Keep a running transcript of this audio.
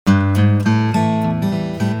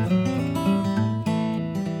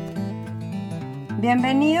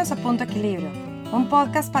Bienvenidos a Punto Equilibrio, un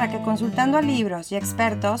podcast para que consultando a libros y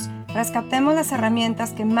expertos rescatemos las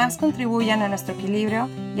herramientas que más contribuyan a nuestro equilibrio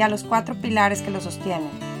y a los 4 pilares que lo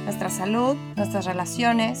sostienen: nuestra salud, nuestras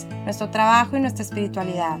relaciones, nuestro trabajo y nuestra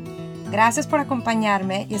espiritualidad. Gracias por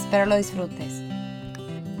acompañarme y espero lo disfrutes.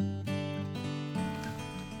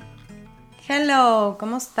 Hello,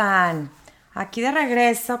 ¿cómo están? Aquí de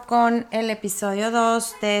regreso con el episodio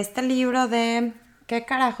 2 de este libro de ¿Qué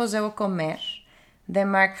carajos debo comer?, de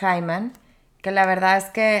Mark Hyman, que la verdad es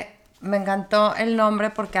que me encantó el nombre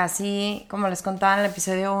porque así, como les contaba en el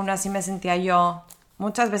episodio 1, así me sentía yo.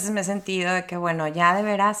 Muchas veces me he sentido de que, bueno, ya de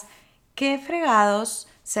veras, ¿qué fregados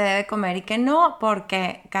se debe comer y qué no?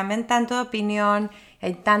 Porque cambian tanto de opinión,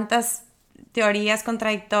 hay tantas teorías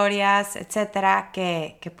contradictorias, etcétera,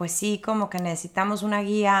 que pues sí, como que necesitamos una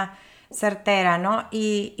guía certera, ¿no?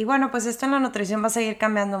 Y bueno, pues esto en la nutrición va a seguir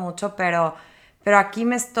cambiando mucho, pero aquí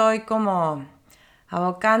me estoy como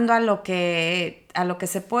abocando a lo que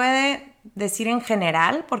se puede decir en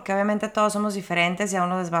general, porque obviamente todos somos diferentes y a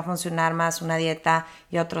unos les va a funcionar más una dieta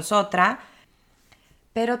y a otros otra,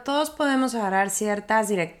 pero todos podemos agarrar ciertas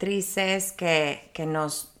directrices que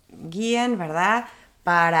nos guíen, ¿verdad?,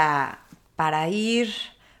 para ir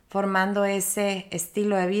formando ese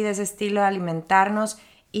estilo de vida, ese estilo de alimentarnos,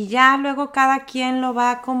 y ya luego cada quien lo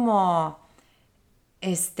va como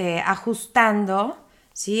ajustando,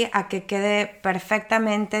 ¿sí?, a que quede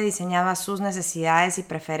perfectamente diseñado a sus necesidades y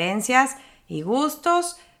preferencias y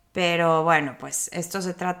gustos. Pero bueno, pues esto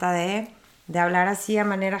se trata de hablar así a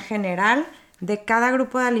manera general de cada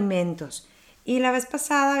grupo de alimentos. Y la vez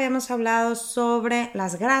pasada habíamos hablado sobre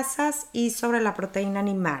las grasas y sobre la proteína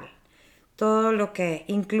animal, todo lo que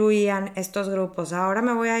incluían estos grupos. Ahora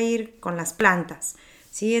me voy a ir con las plantas,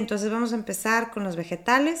 ¿sí? Entonces vamos a empezar con los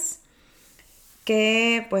vegetales,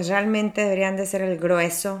 que pues realmente deberían de ser el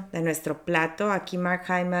grueso de nuestro plato. Aquí Mark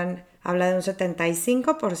Hyman habla de un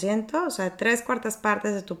 75%, o sea, 3/4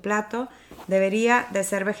 partes de tu plato debería de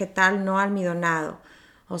ser vegetal no almidonado.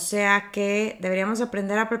 O sea que deberíamos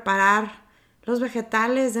aprender a preparar los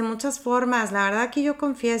vegetales de muchas formas. La verdad que yo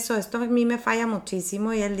confieso, esto a mí me falla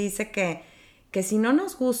muchísimo, y él dice que si no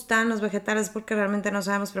nos gustan los vegetales es porque realmente no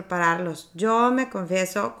sabemos prepararlos. Yo me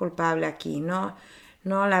confieso culpable aquí, ¿no?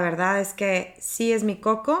 No, la verdad es que sí es mi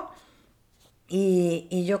coco,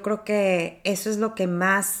 y yo creo que eso es lo que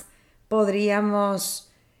más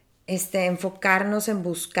podríamos enfocarnos en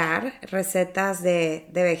buscar, recetas de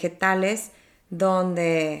vegetales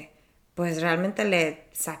donde pues realmente le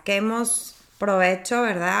saquemos provecho,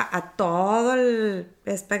 ¿verdad?, a todo el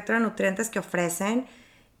espectro de nutrientes que ofrecen,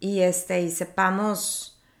 y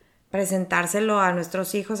sepamos presentárselo a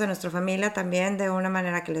nuestros hijos, a nuestra familia también de una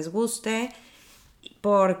manera que les guste,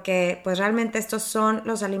 porque pues realmente estos son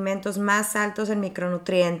los alimentos más altos en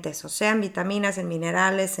micronutrientes, o sea, en vitaminas, en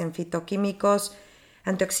minerales, en fitoquímicos,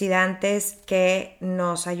 antioxidantes, que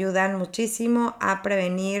nos ayudan muchísimo a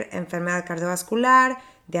prevenir enfermedad cardiovascular,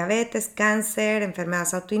 diabetes, cáncer,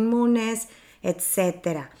 enfermedades autoinmunes,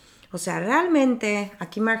 etc. O sea, realmente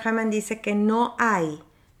aquí Mark Hyman dice que no hay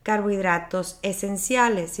carbohidratos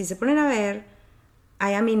esenciales. Si se ponen a ver,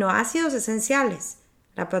 hay aminoácidos esenciales.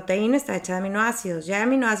 La proteína está hecha de aminoácidos. Ya hay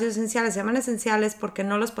aminoácidos esenciales. Se llaman esenciales porque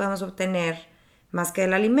no los podemos obtener más que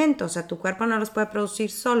del alimento. O sea, tu cuerpo no los puede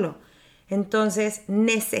producir solo. Entonces,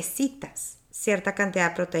 necesitas cierta cantidad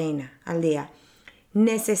de proteína al día.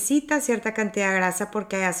 Necesitas cierta cantidad de grasa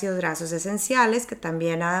porque hay ácidos grasos esenciales que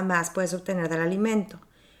también nada más puedes obtener del alimento.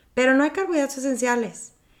 Pero no hay carbohidratos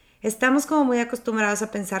esenciales. Estamos como muy acostumbrados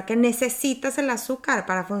a pensar que necesitas el azúcar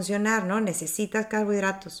para funcionar, ¿no? Necesitas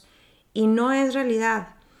carbohidratos. Y no es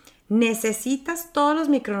realidad. Necesitas todos los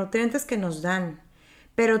micronutrientes que nos dan,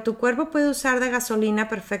 pero tu cuerpo puede usar de gasolina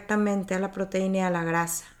perfectamente a la proteína y a la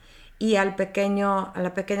grasa, y a la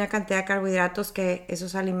pequeña cantidad de carbohidratos que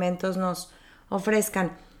esos alimentos nos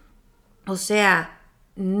ofrezcan. O sea,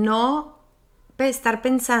 no estar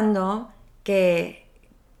pensando que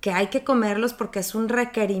hay que comerlos porque es un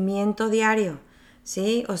requerimiento diario,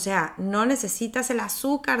 ¿sí? O sea, no necesitas el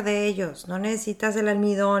azúcar de ellos, no necesitas el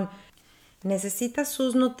almidón. Necesitas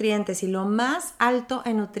sus nutrientes, y lo más alto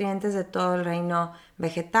en nutrientes de todo el reino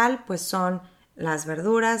vegetal pues son las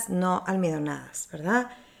verduras no almidonadas, ¿verdad?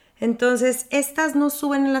 Entonces, estas no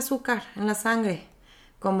suben el azúcar en la sangre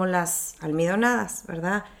como las almidonadas,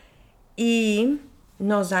 ¿verdad? Y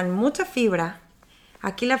nos dan mucha fibra.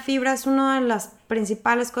 Aquí la fibra es una de las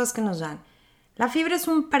principales cosas que nos dan. La fibra es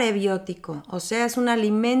un prebiótico, o sea, es un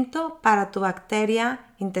alimento para tu bacteria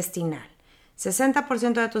intestinal.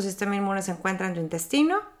 60% de tu sistema inmune se encuentra en tu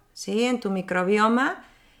intestino, ¿sí?, en tu microbioma,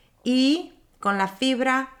 y con la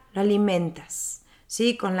fibra lo alimentas.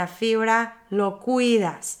 ¿sí? Con la fibra lo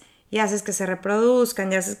cuidas y haces que se reproduzcan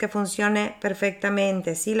y haces que funcione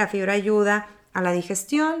perfectamente, ¿sí? La fibra ayuda a la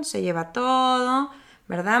digestión, se lleva todo,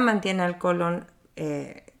 ¿verdad? Mantiene el colon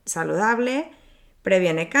saludable,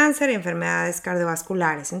 previene cáncer y enfermedades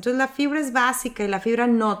cardiovasculares. Entonces la fibra es básica y la fibra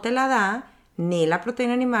no te la da ni la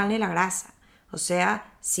proteína animal ni la grasa. O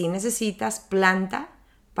sea, sí necesitas planta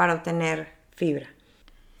para obtener fibra.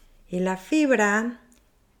 Y la fibra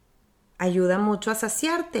ayuda mucho a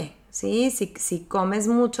saciarte, ¿sí? Si comes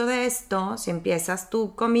mucho de esto, si empiezas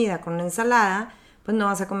tu comida con una ensalada, pues no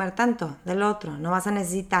vas a comer tanto del otro, no vas a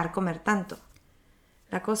necesitar comer tanto.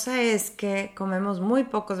 La cosa es que comemos muy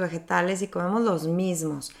pocos vegetales y comemos los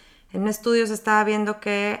mismos. En un estudio se estaba viendo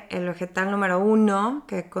que el vegetal número 1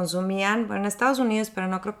 que consumían, bueno, en Estados Unidos, pero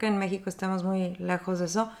no creo que en México estemos muy lejos de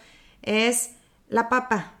eso, es la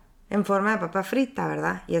papa en forma de papa frita,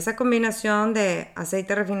 ¿verdad? Y esa combinación de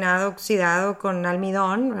aceite refinado oxidado con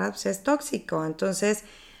almidón, ¿verdad? Pues es tóxico. Entonces,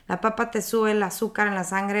 la papa te sube el azúcar en la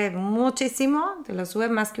sangre muchísimo, te lo sube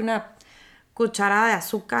más que una cucharada de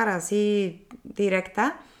azúcar así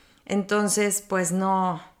directa. Entonces, pues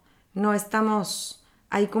no estamos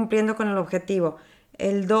ahí cumpliendo con el objetivo.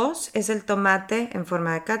 El 2 es el tomate en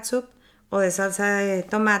forma de catsup o de salsa de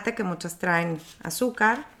tomate, que muchas traen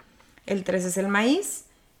azúcar. El 3 es el maíz,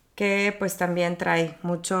 que pues también trae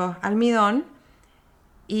mucho almidón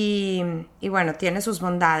y bueno, tiene sus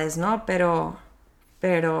bondades, ¿no? Pero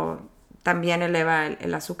también eleva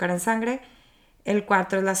el azúcar en sangre. El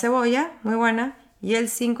 4 es la cebolla, muy buena. Y el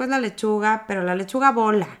 5 es la lechuga, pero la lechuga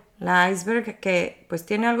bola, la iceberg, que pues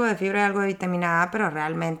tiene algo de fibra y algo de vitamina A, pero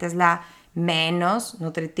realmente es la menos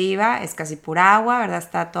nutritiva, es casi pura agua, ¿verdad?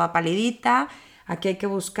 Está toda palidita. Aquí hay que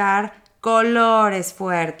buscar colores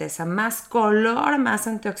fuertes, a más color, más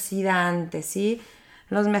antioxidante, ¿sí?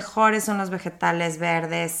 Los mejores son los vegetales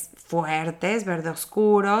verdes fuertes, verde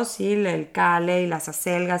oscuros, ¿sí? El kale y las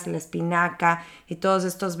acelgas y la espinaca y todos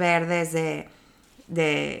estos verdes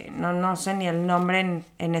no sé ni el nombre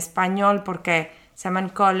en español porque se llaman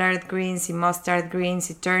collard greens y mustard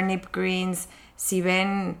greens y turnip greens. Si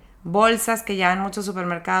ven bolsas que ya en muchos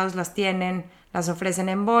supermercados las tienen, las ofrecen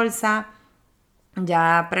en bolsa,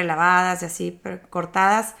 ya prelavadas y así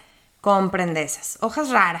cortadas, compren de esas.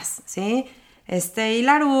 Hojas raras, ¿sí? Y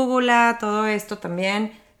la arúgula, todo esto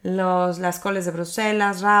también, las coles de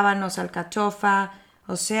Bruselas, rábanos, alcachofa,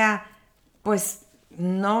 o sea, pues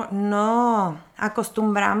no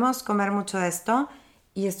acostumbramos comer mucho de esto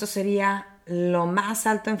y esto sería lo más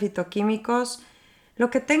alto en fitoquímicos. Lo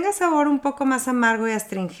que tenga sabor un poco más amargo y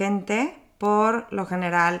astringente, por lo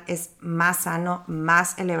general es más sano,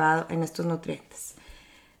 más elevado en estos nutrientes.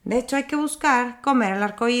 De hecho, hay que buscar comer el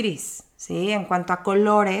arco iris, ¿sí? En cuanto a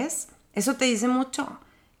colores, eso te dice mucho.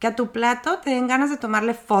 Que a tu plato te den ganas de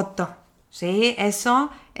tomarle foto, ¿sí? Eso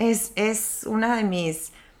es una de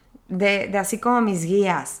mis, de así como mis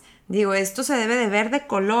guías. Digo, esto se debe de ver de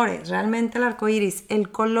colores. Realmente el arco iris, el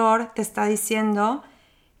color te está diciendo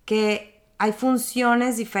que hay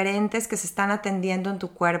funciones diferentes que se están atendiendo en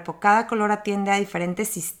tu cuerpo. Cada color atiende a diferentes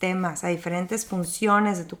sistemas, a diferentes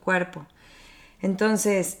funciones de tu cuerpo.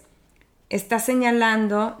 Entonces, está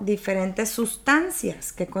señalando diferentes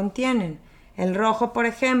sustancias que contienen. El rojo, por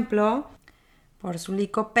ejemplo, por su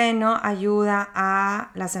licopeno, ayuda a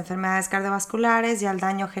las enfermedades cardiovasculares y al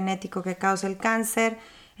daño genético que causa el cáncer.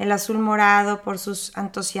 El azul morado, por sus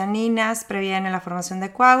antocianinas, previene la formación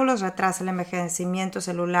de coágulos, retrasa el envejecimiento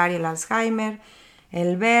celular y el Alzheimer.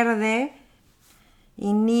 El verde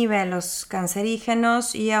inhibe los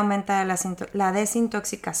cancerígenos y aumenta la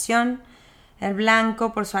desintoxicación. El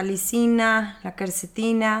blanco, por su alicina, la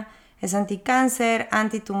quercetina, es anticáncer,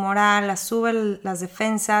 antitumoral, sube las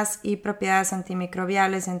defensas y propiedades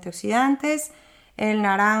antimicrobiales y antioxidantes. El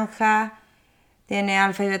naranja tiene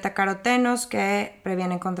alfa y beta carotenos que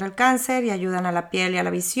previenen contra el cáncer y ayudan a la piel y a la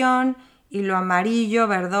visión. Y lo amarillo,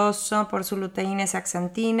 verdoso, por su luteína y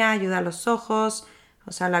zeaxantina, ayuda a los ojos,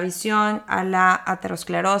 o sea, a la visión, a la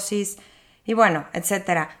aterosclerosis y bueno,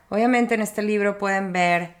 etcétera. Obviamente en este libro pueden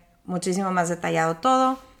ver muchísimo más detallado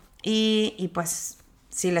todo y pues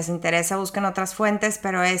si les interesa busquen otras fuentes,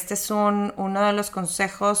 pero este es uno de los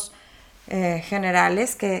consejos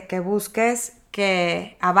generales que busques,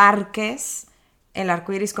 que abarques el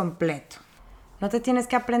arco iris completo. No te tienes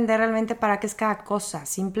que aprender realmente para qué es cada cosa,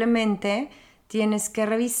 simplemente tienes que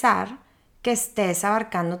revisar que estés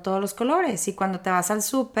abarcando todos los colores y cuando te vas al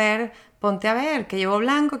súper ponte a ver que llevo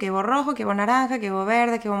blanco, que llevo rojo, que llevo naranja, que llevo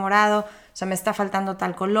verde, que llevo morado, o sea, me está faltando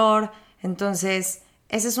tal color. Entonces,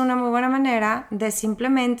 esa es una muy buena manera de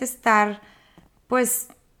simplemente estar, pues,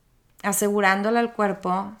 asegurándole al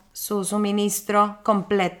cuerpo su suministro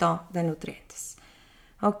completo de nutrientes.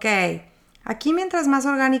 Ok, aquí mientras más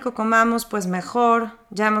orgánico comamos, pues mejor.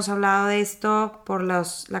 Ya hemos hablado de esto por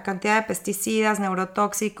la cantidad de pesticidas,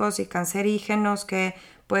 neurotóxicos y cancerígenos que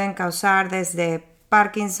pueden causar desde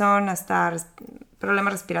Parkinson hasta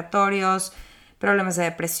problemas respiratorios, problemas de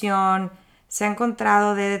depresión. Se ha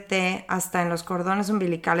encontrado DDT hasta en los cordones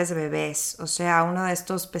umbilicales de bebés, o sea, uno de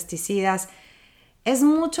estos pesticidas. Es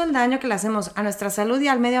mucho el daño que le hacemos a nuestra salud y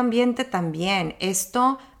al medio ambiente también.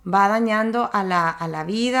 Esto va dañando a la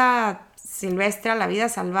vida silvestre, a la vida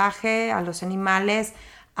salvaje, a los animales,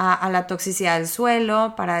 a la toxicidad del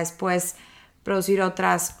suelo, para después producir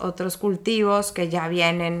otros cultivos que ya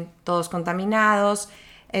vienen todos contaminados.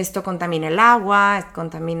 Esto contamina el agua,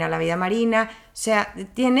 contamina la vida marina, o sea,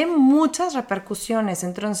 tiene muchas repercusiones.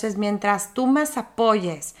 Entonces, mientras tú más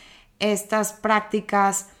apoyes estas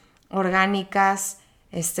prácticas orgánicas,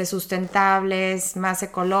 sustentables, más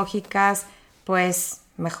ecológicas, pues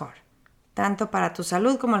mejor, tanto para tu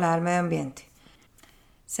salud como la del medio ambiente.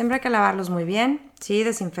 Siempre hay que lavarlos muy bien, ¿sí?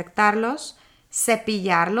 Desinfectarlos,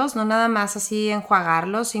 cepillarlos, no nada más así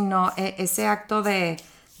enjuagarlos, sino ese acto de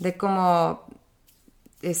como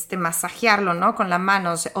masajearlo, ¿no? Con la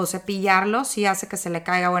mano o cepillarlo, sí hace que se le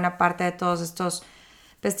caiga buena parte de todos estos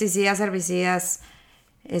pesticidas, herbicidas,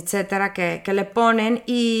 etcétera, que le ponen.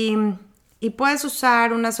 Y puedes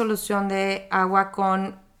usar una solución de agua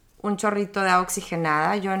con un chorrito de agua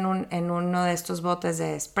oxigenada. Yo en uno de estos botes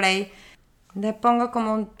de spray le pongo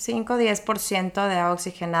como un 5-10% de agua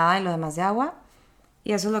oxigenada y lo demás de agua.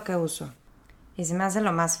 Y eso es lo que uso. Y se me hace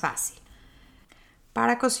lo más fácil.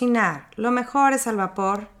 Para cocinar, lo mejor es al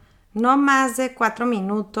vapor. No más de 4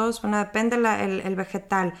 minutos. Bueno, depende el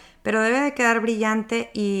vegetal. Pero debe de quedar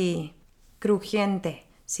brillante y crujiente.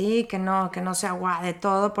 Sí, que no se aguade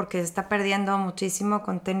todo porque está perdiendo muchísimo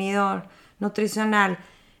contenido nutricional.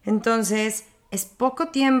 Entonces, es poco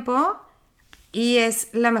tiempo y es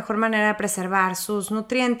la mejor manera de preservar sus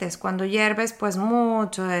nutrientes. Cuando hierves, pues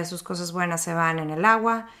mucho de sus cosas buenas se van en el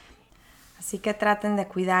agua. Así que traten de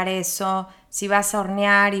cuidar eso. Si vas a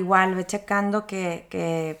hornear, igual ve checando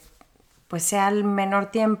que pues sea el menor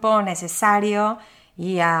tiempo necesario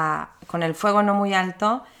y con el fuego no muy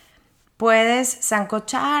alto. Puedes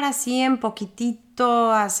sancochar así en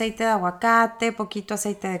poquitito aceite de aguacate, poquito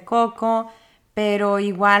aceite de coco, pero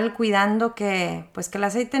igual cuidando que el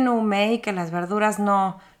aceite no humee y que las verduras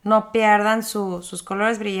no pierdan sus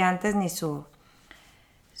colores brillantes ni su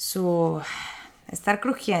estar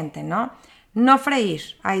crujiente, ¿no? No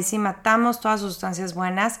freír, ahí sí matamos todas sus sustancias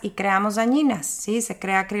buenas y creamos dañinas, ¿sí? Se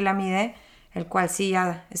crea acrilamide, el cual sí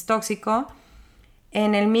ya es tóxico.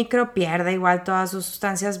 En el micro pierde igual todas sus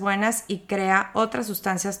sustancias buenas y crea otras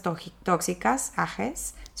sustancias tóxicas,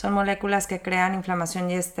 AGEs. Son moléculas que crean inflamación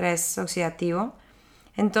y estrés oxidativo.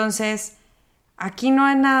 Entonces, aquí no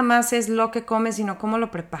es nada más es lo que comes, sino cómo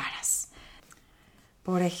lo preparas.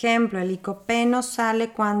 Por ejemplo, el licopeno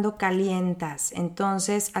sale cuando calientas.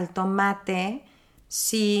 Entonces, al tomate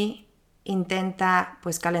sí intenta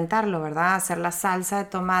pues calentarlo, ¿verdad? Hacer la salsa de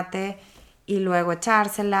tomate y luego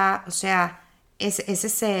echársela. O sea, ese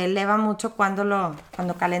se eleva mucho cuando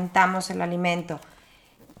calentamos el alimento.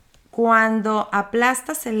 Cuando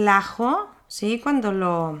aplastas el ajo, ¿sí? Cuando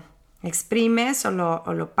lo exprimes o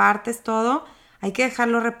lo partes todo, hay que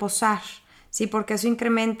dejarlo reposar, ¿sí? Porque eso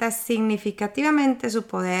incrementa significativamente su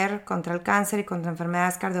poder contra el cáncer y contra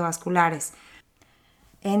enfermedades cardiovasculares.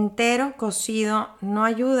 Entero, cocido, no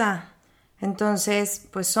ayuda. Entonces,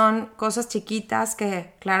 pues son cosas chiquitas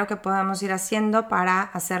que claro que podemos ir haciendo para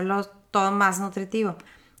hacerlo todo más nutritivo.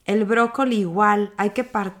 El brócoli igual, hay que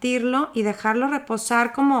partirlo y dejarlo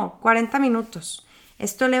reposar como 40 minutos.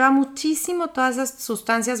 Esto eleva muchísimo todas las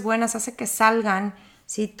sustancias buenas, hace que salgan,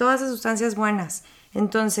 ¿sí? Todas las sustancias buenas.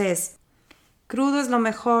 Entonces, crudo es lo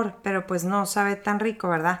mejor, pero pues no sabe tan rico,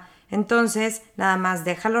 ¿verdad? Entonces, nada más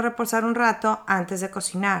déjalo reposar un rato antes de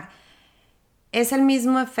cocinar. Es el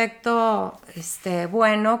mismo efecto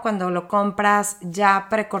bueno cuando lo compras ya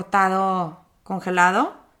precortado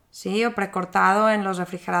congelado, ¿sí? O precortado en los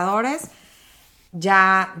refrigeradores.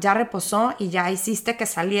 Ya reposó y ya hiciste que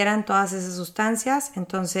salieran todas esas sustancias.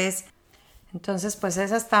 Entonces pues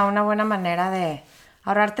es hasta una buena manera de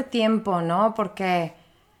ahorrarte tiempo, ¿no? Porque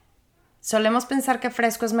solemos pensar que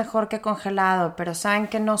fresco es mejor que congelado, pero saben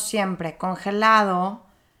que no siempre. Congelado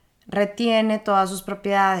retiene todas sus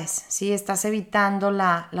propiedades, ¿sí? Estás evitando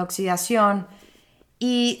la oxidación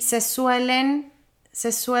y se suelen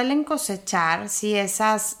cosechar, ¿sí?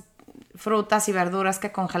 Esas frutas y verduras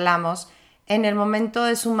que congelamos en el momento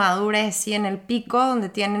de su madurez, ¿sí? En el pico donde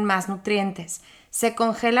tienen más nutrientes. Se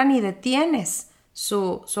congelan y detienes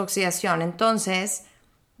su oxidación. Entonces,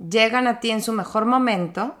 llegan a ti en su mejor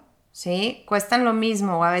momento, ¿sí? Cuestan lo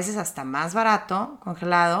mismo o a veces hasta más barato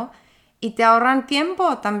congelado y te ahorran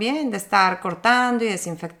tiempo también de estar cortando y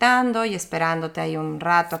desinfectando y esperándote ahí un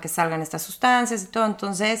rato a que salgan estas sustancias y todo.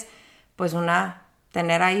 Entonces, pues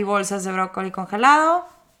tener ahí bolsas de brócoli congelado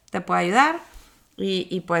te puede ayudar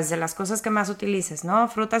y pues de las cosas que más utilices, ¿no?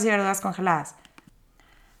 Frutas y verduras congeladas.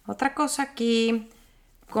 Otra cosa aquí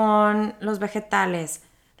con los vegetales.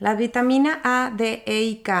 La vitamina A, D, E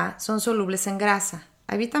y K son solubles en grasa.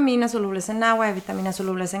 Hay vitaminas solubles en agua, hay vitaminas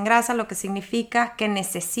solubles en grasa, lo que significa que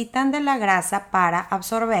necesitan de la grasa para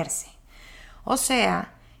absorberse. O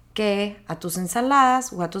sea, que a tus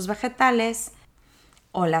ensaladas o a tus vegetales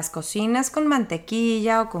o las cocinas con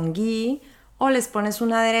mantequilla o con ghee o les pones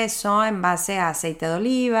un aderezo en base a aceite de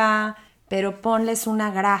oliva, pero ponles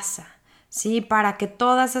una grasa, ¿sí? Para que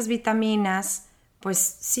todas esas vitaminas pues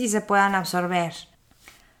sí se puedan absorber.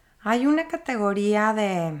 Hay una categoría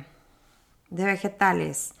de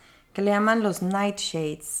vegetales que le llaman los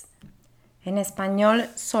nightshades. En español,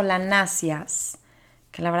 solanáceas,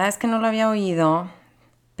 que la verdad es que no lo había oído,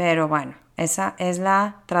 pero bueno, esa es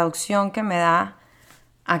la traducción que me da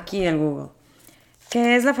aquí el Google.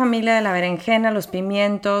 Que es la familia de la berenjena, los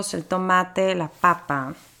pimientos, el tomate, la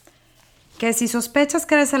papa. Que si sospechas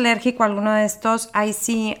que eres alérgico a alguno de estos, ahí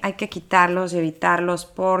sí hay que quitarlos y evitarlos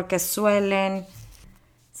porque suelen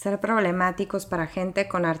ser problemáticos para gente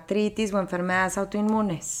con artritis o enfermedades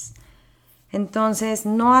autoinmunes. Entonces,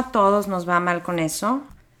 no a todos nos va mal con eso,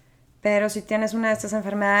 pero si tienes una de estas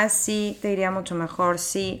enfermedades, sí te iría mucho mejor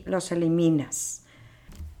si los eliminas.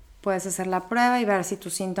 Puedes hacer la prueba y ver si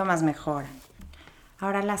tus síntomas mejoran.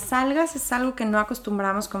 Ahora, las algas es algo que no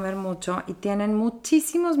acostumbramos comer mucho y tienen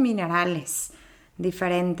muchísimos minerales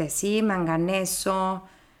diferentes, ¿sí? Manganeso,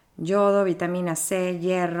 yodo, vitamina C,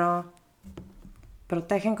 hierro.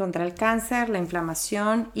 Protegen contra el cáncer, la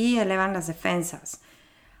inflamación y elevan las defensas.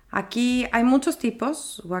 Aquí hay muchos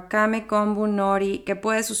tipos, wakame, kombu, nori, que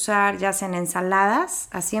puedes usar ya sea en ensaladas,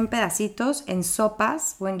 así en pedacitos, en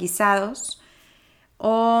sopas o en guisados,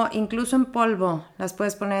 o incluso en polvo, las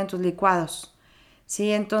puedes poner en tus licuados.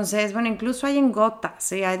 Sí, entonces, bueno, incluso hay en gotas,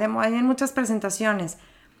 ¿sí? hay en muchas presentaciones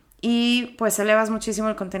y pues elevas muchísimo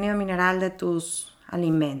el contenido mineral de tus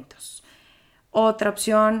alimentos. Otra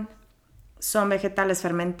opción son vegetales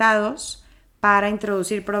fermentados para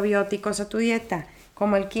introducir probióticos a tu dieta,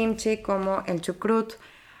 como el kimchi, como el chucrut.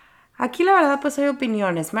 Aquí la verdad pues hay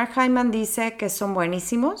opiniones. Mark Hyman dice que son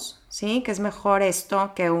buenísimos, ¿sí? Que es mejor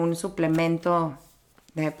esto que un suplemento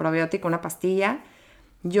de probiótico, una pastilla.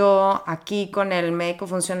 Yo aquí con el médico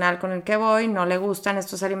funcional con el que voy no le gustan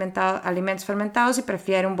estos alimentos fermentados y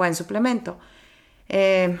prefiere un buen suplemento.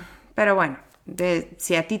 Pero bueno,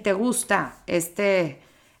 si a ti te gusta este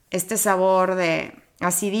sabor de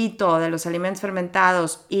acidito de los alimentos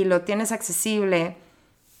fermentados y lo tienes accesible,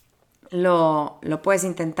 lo puedes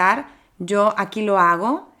intentar. Yo aquí lo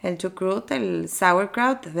hago, el chucrut, el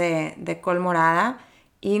sauerkraut de col morada,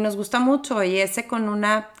 y nos gusta mucho. Y ese con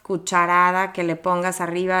una cucharada que le pongas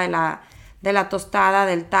arriba de la tostada,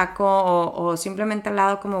 del taco o simplemente al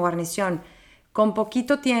lado como guarnición. Con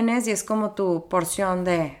poquito tienes y es como tu porción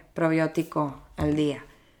de probiótico al día.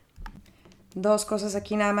 Dos cosas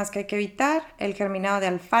aquí nada más que hay que evitar: el germinado de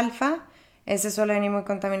alfalfa, ese suele venir muy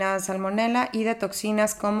contaminado de salmonela y de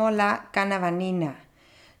toxinas como la cannabanina,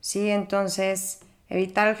 ¿sí? Entonces,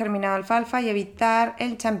 evitar el germinado de alfalfa y evitar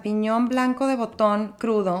el champiñón blanco de botón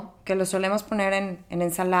crudo, que lo solemos poner en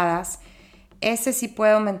ensaladas. Ese sí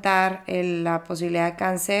puede aumentar la posibilidad de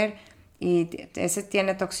cáncer y ese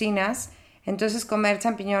tiene toxinas. Entonces, comer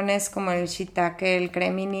champiñones como el shiitake, el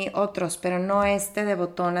cremini, otros, pero no este de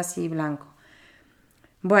botón así blanco.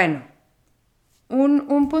 Bueno,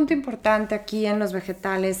 un punto importante aquí en los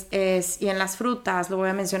vegetales y en las frutas, lo voy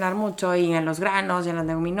a mencionar mucho, y en los granos y en las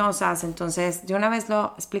leguminosas, entonces de una vez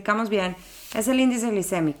lo explicamos bien, es el índice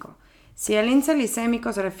glicémico. Si el índice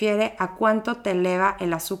glicémico se refiere a cuánto te eleva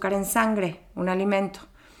el azúcar en sangre, un alimento,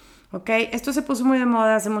 ¿ok? Esto se puso muy de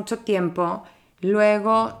moda hace mucho tiempo,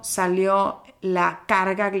 luego salió la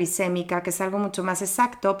carga glicémica, que es algo mucho más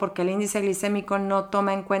exacto porque el índice glicémico no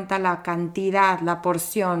toma en cuenta la cantidad, la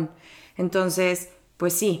porción. Entonces,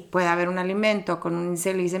 pues sí, puede haber un alimento con un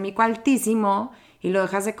índice glicémico altísimo y lo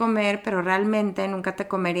dejas de comer, pero realmente nunca te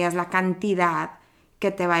comerías la cantidad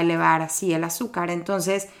que te va a elevar así el azúcar.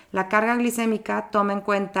 Entonces, la carga glicémica toma en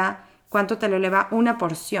cuenta cuánto te lo eleva una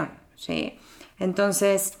porción, ¿sí?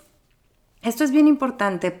 Entonces, esto es bien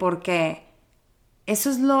importante porque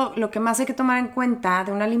eso es lo que más hay que tomar en cuenta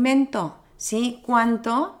de un alimento, ¿sí?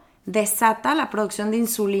 Cuánto desata la producción de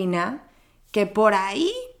insulina, que por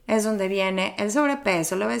ahí es donde viene el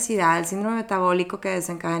sobrepeso, la obesidad, el síndrome metabólico que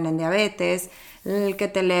desencadena en diabetes, el que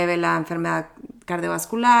te eleve la enfermedad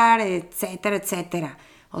cardiovascular, etcétera, etcétera.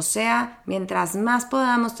 O sea, mientras más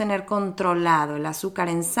podamos tener controlado el azúcar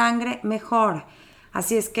en sangre, mejor.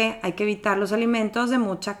 Así es que hay que evitar los alimentos de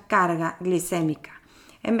mucha carga glicémica.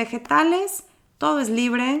 En vegetales, todo es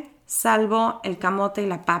libre, salvo el camote y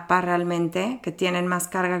la papa realmente, que tienen más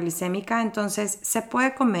carga glicémica. Entonces, se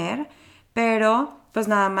puede comer, pero pues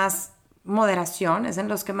nada más moderación, es en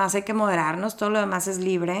los que más hay que moderarnos, todo lo demás es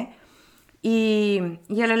libre. Y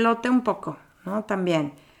el elote un poco, ¿no?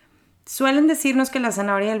 También. Suelen decirnos que la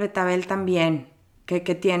zanahoria y el betabel también, que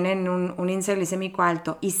tienen un índice glicémico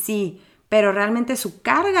alto. Y sí, pero realmente su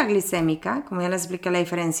carga glicémica, como ya les expliqué la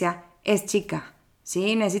diferencia, es chica.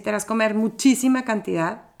 ¿Sí? Necesitarás comer muchísima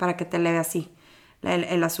cantidad para que te eleve así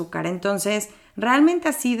el azúcar. Entonces, realmente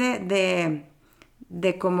así de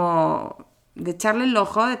echarle el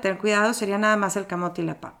ojo, de tener cuidado, sería nada más el camote y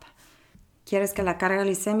la papa. Quieres que la carga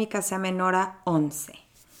glicémica sea menor a 11.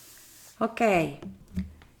 Ok,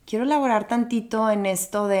 quiero elaborar tantito en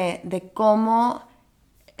esto de cómo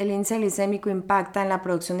el índice glicémico impacta en la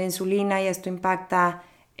producción de insulina y esto impacta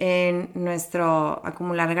en nuestro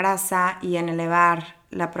acumular grasa y en elevar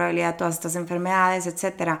la probabilidad de todas estas enfermedades,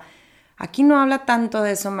 etc. Aquí no habla tanto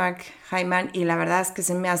de eso Mark Hyman y la verdad es que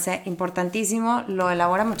se me hace importantísimo, lo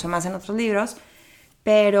elabora mucho más en otros libros,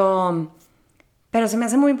 pero se me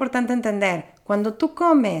hace muy importante entender, cuando tú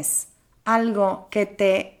comes algo que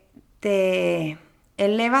te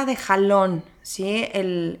eleva de jalón, ¿sí?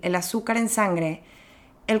 el azúcar en sangre,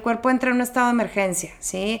 el cuerpo entra en un estado de emergencia,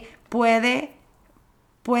 ¿sí? Puede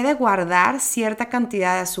guardar cierta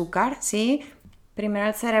cantidad de azúcar, ¿sí? Primero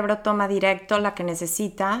el cerebro toma directo la que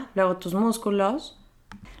necesita, luego tus músculos.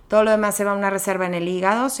 Todo lo demás se va a una reserva en el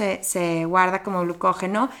hígado, se guarda como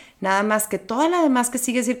glucógeno, nada más que toda la demás que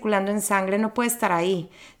sigue circulando en sangre no puede estar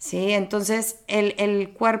ahí, ¿sí? Entonces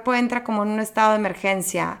el cuerpo entra como en un estado de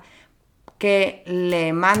emergencia que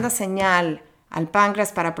le manda señal al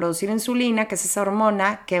páncreas para producir insulina, que es esa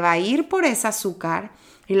hormona que va a ir por ese azúcar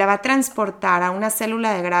y la va a transportar a una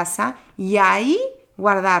célula de grasa y ahí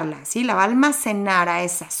guardarla, ¿sí? La va a almacenar a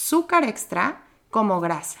ese azúcar extra como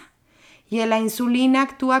grasa. Y la insulina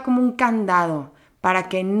actúa como un candado para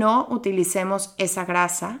que no utilicemos esa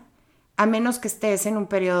grasa a menos que estés en un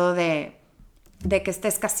periodo de que esté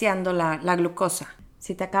escaseando la glucosa.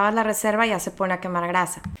 Si te acabas la reserva ya se pone a quemar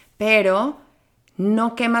grasa, pero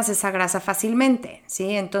no quemas esa grasa fácilmente,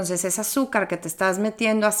 ¿sí? Entonces ese azúcar que te estás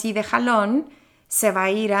metiendo así de jalón se va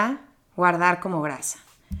a ir a guardar como grasa.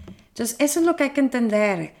 Entonces eso es lo que hay que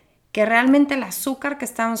entender, que realmente el azúcar que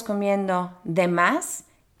estamos comiendo de más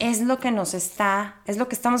es lo que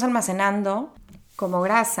estamos almacenando como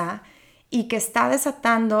grasa y que está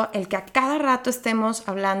desatando el que a cada rato estemos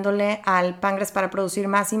hablándole al páncreas para producir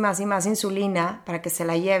más y más y más insulina para que se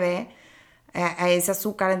la lleve a ese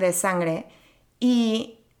azúcar de sangre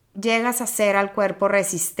y llegas a ser al cuerpo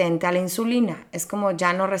resistente a la insulina. Es como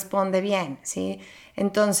ya no responde bien, ¿sí?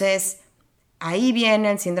 Entonces, ahí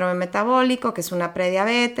viene el síndrome metabólico, que es una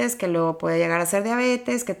prediabetes, que luego puede llegar a ser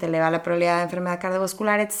diabetes, que te eleva la probabilidad de enfermedad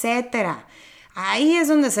cardiovascular, etc. Ahí es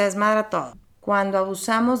donde se desmadra todo. Cuando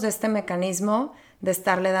abusamos de este mecanismo de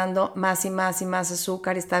estarle dando más y más y más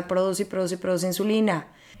azúcar y estar produce insulina.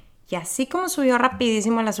 Y así como subió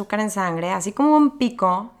rapidísimo el azúcar en sangre, así como un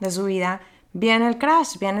pico de subida, viene el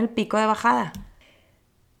crash, viene el pico de bajada.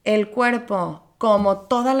 El cuerpo, como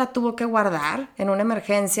toda la tuvo que guardar en una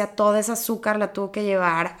emergencia, toda esa azúcar la tuvo que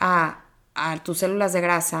llevar a tus células de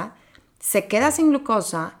grasa, se queda sin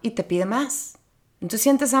glucosa y te pide más. Entonces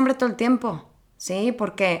sientes hambre todo el tiempo, ¿sí?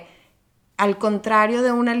 Porque al contrario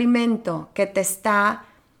de un alimento que te está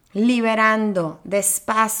liberando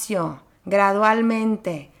despacio,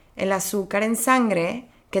 gradualmente, el azúcar en sangre,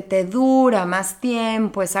 que te dura más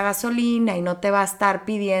tiempo esa gasolina y no te va a estar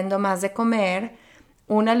pidiendo más de comer,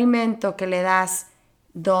 un alimento que le das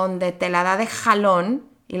donde te la da de jalón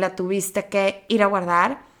y la tuviste que ir a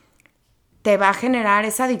guardar, te va a generar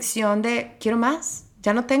esa adicción de quiero más,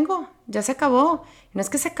 ya no tengo, ya se acabó. No es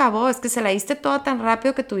que se acabó, es que se la diste toda tan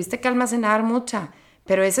rápido que tuviste que almacenar mucha,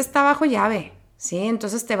 pero esa está bajo llave, ¿sí?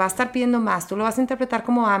 Entonces te va a estar pidiendo más, tú lo vas a interpretar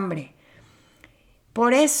como hambre.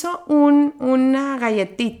 Por eso una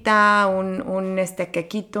galletita, un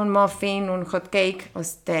quequito, un muffin, un hot cake,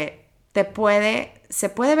 se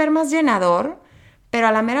puede ver más llenador, pero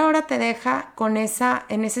a la mera hora te deja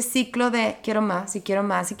en ese ciclo de quiero más y quiero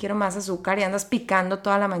más y quiero más azúcar y andas picando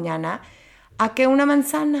toda la mañana, a que una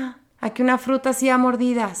manzana, a que una fruta así a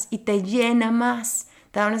mordidas y te llena más,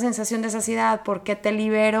 te da una sensación de saciedad porque te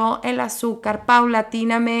liberó el azúcar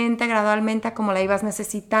paulatinamente, gradualmente, a como la ibas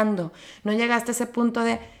necesitando. No llegaste a ese punto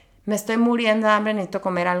de me estoy muriendo de hambre, necesito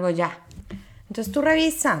comer algo ya. Entonces tú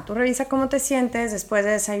revisa cómo te sientes después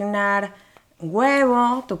de desayunar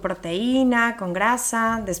huevo, tu proteína con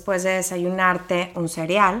grasa, después de desayunarte un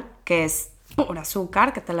cereal, que es pura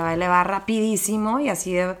azúcar, que te la va a elevar rapidísimo y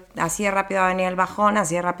así de rápido va a venir el bajón,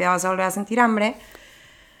 así de rápido vas a volver a sentir hambre.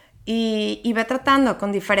 Y ve tratando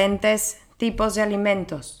con diferentes tipos de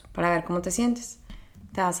alimentos para ver cómo te sientes.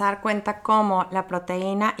 Te vas a dar cuenta cómo la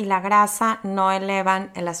proteína y la grasa no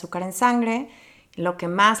elevan el azúcar en sangre. Lo que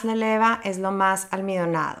más le eleva es lo más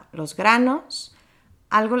almidonado, los granos,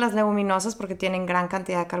 algo las leguminosas porque tienen gran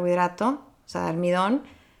cantidad de carbohidrato, o sea, de almidón,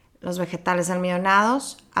 los vegetales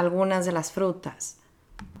almidonados, algunas de las frutas.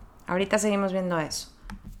 Ahorita seguimos viendo eso.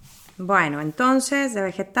 Bueno, entonces de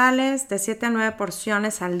vegetales de 7 a 9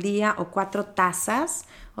 porciones al día o 4 tazas.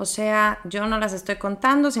 O sea, yo no las estoy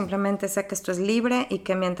contando, simplemente sé que esto es libre y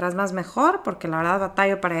que mientras más mejor, porque la verdad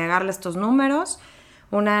batallo para llegarle a estos números.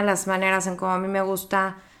 Una de las maneras en cómo a mí me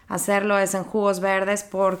gusta hacerlo es en jugos verdes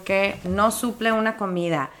porque no suple una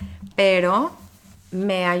comida, pero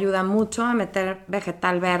me ayuda mucho a meter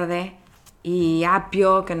vegetal verde y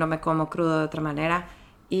apio, que no me como crudo de otra manera,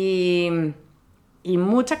 y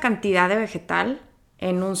mucha cantidad de vegetal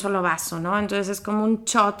en un solo vaso, ¿no? Entonces es como un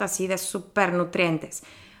shot así de súper nutrientes.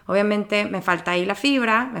 Obviamente me falta ahí la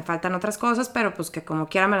fibra, me faltan otras cosas, pero pues que como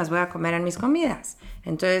quiera me las voy a comer en mis comidas.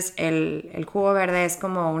 Entonces el jugo verde es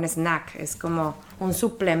como un snack, es como un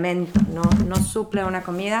suplemento, no suple una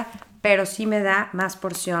comida, pero sí me da más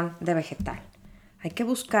porción de vegetal. Hay que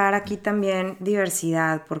buscar aquí también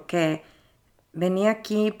diversidad porque venía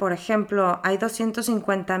aquí, por ejemplo, hay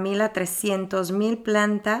 250,000 a 300,000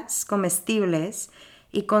 plantas comestibles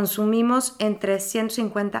y consumimos entre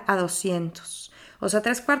 150 a 200. O sea,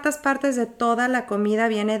 3/4 partes de toda la comida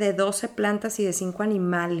viene de 12 plantas y de 5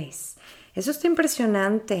 animales. Eso está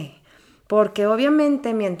impresionante, porque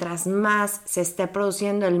obviamente mientras más se esté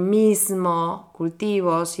produciendo el mismo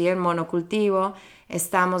cultivo, ¿sí? El monocultivo,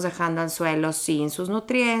 estamos dejando al suelo sin sus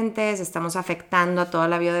nutrientes, estamos afectando a toda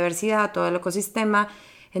la biodiversidad, a todo el ecosistema.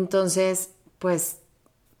 Entonces, pues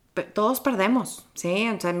todos perdemos, ¿sí?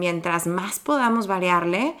 Entonces, mientras más podamos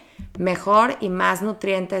variarle, mejor y más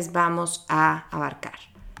nutrientes vamos a abarcar.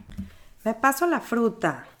 Me paso a la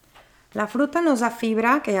fruta. La fruta nos da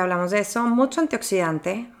fibra, que ya hablamos de eso, mucho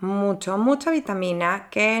antioxidante, mucha vitamina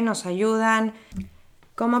que nos ayudan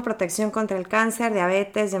como protección contra el cáncer,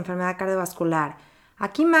 diabetes y enfermedad cardiovascular.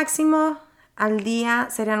 Aquí máximo al día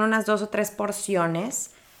serían unas 2 o 3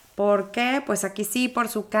 porciones. ¿Por qué? Pues aquí sí por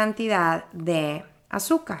su cantidad de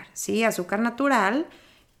azúcar, ¿sí? Azúcar natural,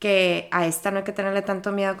 que a esta no hay que tenerle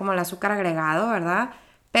tanto miedo como el azúcar agregado, ¿verdad?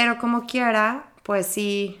 Pero como quiera, pues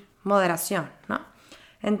sí, moderación, ¿no?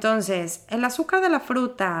 Entonces, el azúcar de la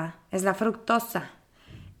fruta es la fructosa.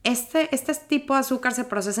 Este tipo de azúcar se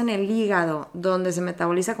procesa en el hígado, donde se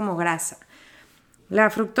metaboliza como grasa. La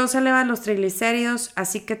fructosa eleva los triglicéridos,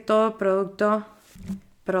 así que todo producto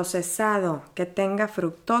procesado que tenga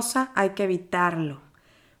fructosa hay que evitarlo.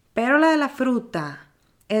 Pero la de la fruta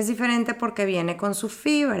es diferente porque viene con su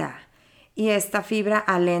fibra y esta fibra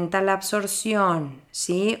alenta la absorción,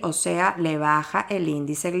 ¿sí? O sea, le baja el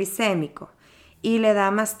índice glicémico y le da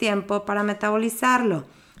más tiempo para metabolizarlo.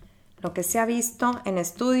 Lo que se ha visto en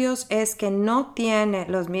estudios es que no tiene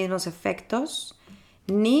los mismos efectos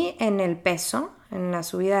ni en el peso, en la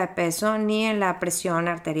subida de peso, ni en la presión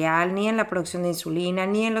arterial, ni en la producción de insulina,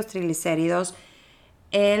 ni en los triglicéridos,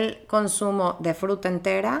 el consumo de fruta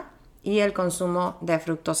entera y el consumo de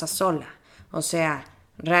fructosa sola. O sea,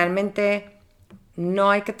 realmente no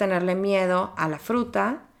hay que tenerle miedo a la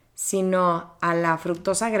fruta, sino a la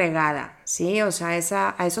fructosa agregada, ¿sí? O sea,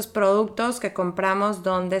 a esos productos que compramos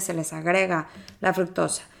donde se les agrega la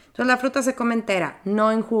fructosa. Entonces la fruta se come entera,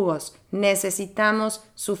 no en jugos. Necesitamos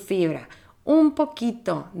su fibra. Un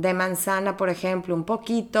poquito de manzana, por ejemplo, un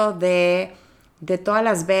poquito de todas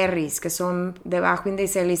las berries que son de bajo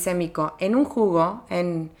índice glicémico en un jugo,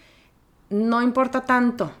 no importa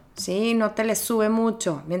tanto, ¿sí? No te le sube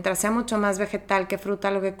mucho, mientras sea mucho más vegetal que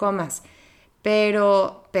fruta lo que comas.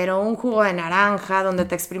 Pero un jugo de naranja donde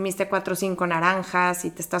te exprimiste 4 o 5 naranjas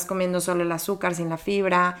y te estás comiendo solo el azúcar sin la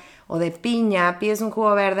fibra, o de piña, pides un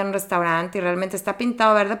jugo verde en un restaurante y realmente está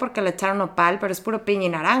pintado verde porque le echaron nopal, pero es puro piña y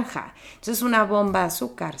naranja. Entonces es una bomba de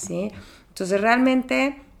azúcar, ¿sí? Entonces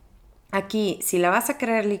realmente aquí, si la vas a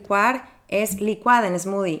querer licuar, es licuada en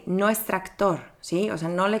smoothie, no extractor, ¿sí? O sea,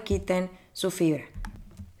 no le quiten su fibra.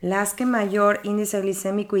 Las que mayor índice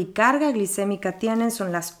glicémico y carga glicémica tienen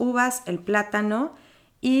son las uvas, el plátano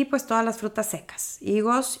y pues todas las frutas secas,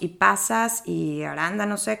 higos y pasas y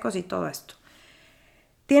arándanos secos y todo esto.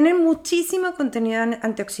 Tienen muchísimo contenido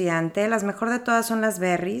antioxidante, las mejor de todas son las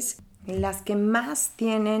berries. Las que más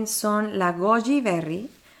tienen son la goji berry,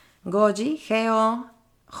 goji,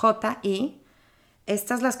 Goji.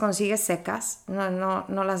 Estas las consigues secas, no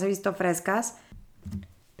las he visto frescas,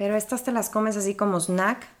 pero estas te las comes así como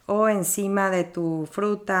snack o encima de tu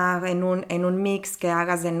fruta en un mix que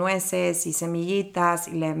hagas de nueces y semillitas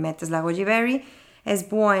y le metes la goji berry. Es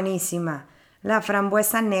buenísima. La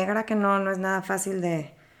frambuesa negra, que no es nada fácil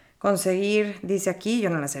de conseguir, dice aquí, yo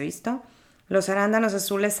no las he visto. Los arándanos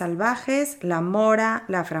azules salvajes, la mora,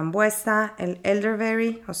 la frambuesa, el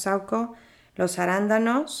elderberry o sauco, los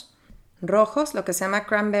arándanos rojos, lo que se llama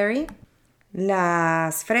cranberry,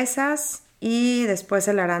 las fresas y después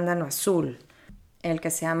el arándano azul, el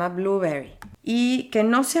que se llama blueberry. Y que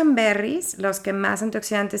no sean berries, los que más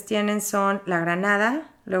antioxidantes tienen son la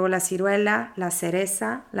granada, luego la ciruela, la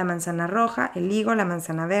cereza, la manzana roja, el higo, la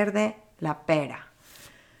manzana verde, la pera.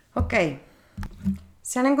 Ok.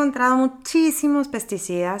 Se han encontrado muchísimos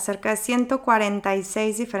pesticidas, cerca de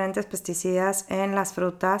 146 diferentes pesticidas en las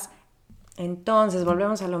frutas. Entonces,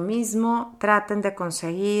 volvemos a lo mismo, traten de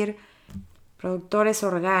conseguir productores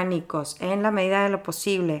orgánicos en la medida de lo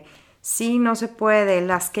posible. Si no se puede,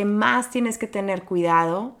 las que más tienes que tener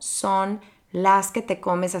cuidado son las que te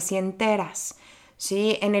comes así enteras.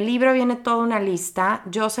 ¿Sí? En el libro viene toda una lista,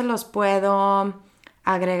 yo se los puedo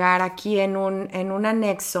agregar aquí en un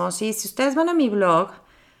anexo. ¿Sí? Si ustedes van a mi blog,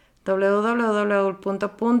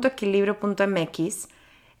 www.puntoequilibrio.mx,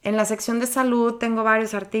 en la sección de salud tengo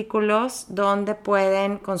varios artículos donde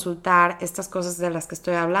pueden consultar estas cosas de las que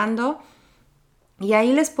estoy hablando y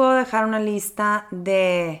ahí les puedo dejar una lista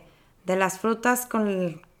de las frutas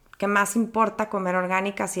que más importa comer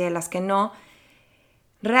orgánicas y de las que no.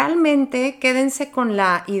 Realmente quédense con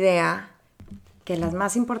la idea que las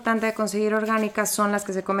más importantes de conseguir orgánicas son las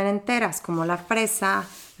que se comen enteras, como la fresa,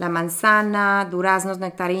 la manzana, duraznos,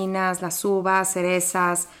 nectarinas, las uvas,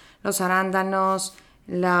 cerezas, los arándanos,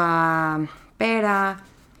 la pera,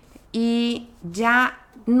 y ya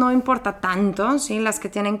no importa tanto, ¿sí? Las que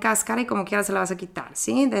tienen cáscara y como quiera se la vas a quitar,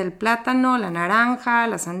 ¿sí? Del plátano, la naranja,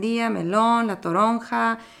 la sandía, melón, la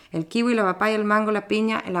toronja, el kiwi, la papaya, el mango, la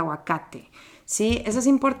piña, el aguacate, ¿sí? Esas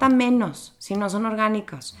importan menos si no son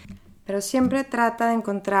orgánicos. Pero siempre trata de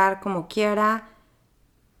encontrar como quiera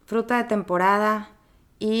fruta de temporada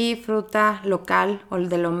y fruta local o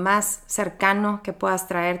de lo más cercano que puedas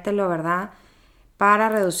traértelo, ¿verdad? Para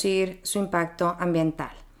reducir su impacto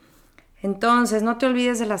ambiental. Entonces, no te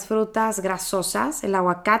olvides de las frutas grasosas. El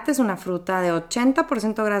aguacate es una fruta de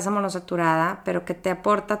 80% grasa monosaturada, pero que te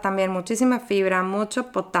aporta también muchísima fibra,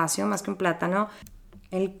 mucho potasio, más que un plátano.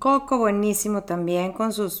 El coco, buenísimo también,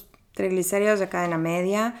 con sus triglicéridos de cadena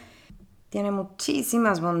media. Tiene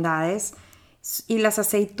muchísimas bondades. Y las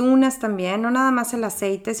aceitunas también, no nada más el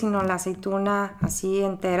aceite, sino la aceituna así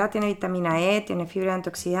entera. Tiene vitamina E, tiene fibra de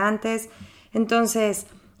antioxidantes. Entonces,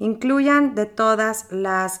 incluyan de todas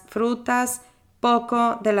las frutas,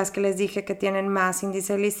 poco de las que les dije que tienen más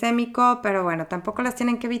índice glicémico, pero bueno, tampoco las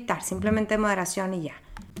tienen que evitar, simplemente moderación y ya.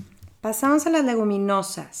 Pasamos a las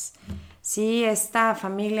leguminosas. Sí, esta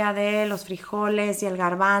familia de los frijoles y el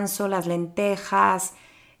garbanzo, las lentejas,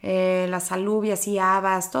 las alubias y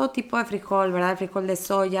habas, todo tipo de frijol, ¿verdad? El frijol de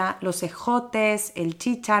soya, los ejotes, el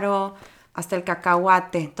chícharo, hasta el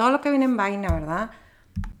cacahuate, todo lo que viene en vaina, ¿verdad?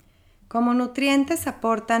 Como nutrientes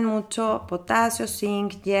aportan mucho potasio,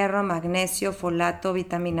 zinc, hierro, magnesio, folato,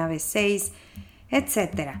 vitamina B6,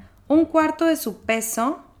 etc. 1/4 de su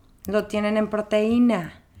peso lo tienen en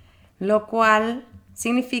proteína, lo cual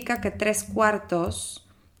significa que 3/4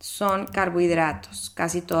 son carbohidratos,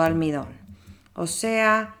 casi todo almidón. O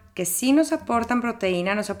sea que sí nos aportan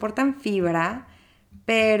proteína, nos aportan fibra,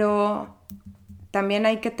 pero también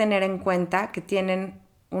hay que tener en cuenta que tienen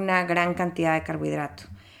una gran cantidad de carbohidrato.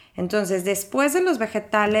 Entonces, después de los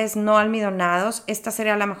vegetales no almidonados, esta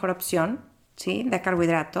sería la mejor opción, ¿sí? De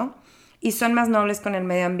carbohidrato. Y son más nobles con el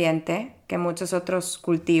medio ambiente que muchos otros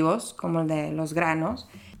cultivos, como el de los granos.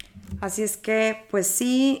 Así es que, pues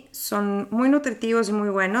sí, son muy nutritivos y muy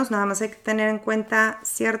buenos. Nada más hay que tener en cuenta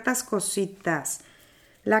ciertas cositas.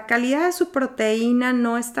 La calidad de su proteína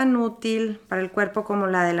no es tan útil para el cuerpo como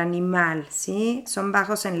la del animal, ¿sí? Son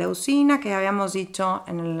bajos en leucina, que ya habíamos dicho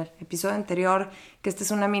en el episodio anterior, que este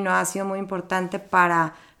es un aminoácido muy importante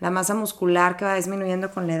para la masa muscular que va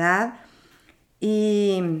disminuyendo con la edad.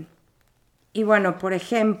 Y bueno, por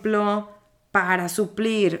ejemplo, para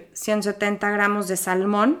suplir 170 gramos de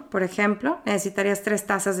salmón, por ejemplo, necesitarías 3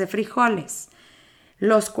 tazas de frijoles,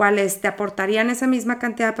 los cuales te aportarían esa misma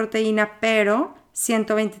cantidad de proteína, pero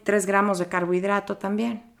 123 gramos de carbohidrato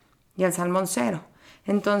también. Y el salmón 0.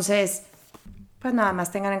 Entonces, pues nada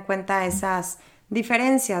más tengan en cuenta esas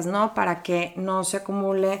diferencias, ¿no? Para que no se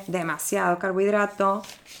acumule demasiado carbohidrato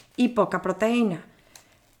y poca proteína.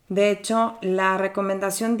 De hecho, la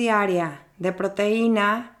recomendación diaria de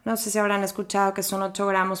proteína, no sé si habrán escuchado que son 8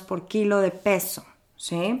 gramos por kilo de peso,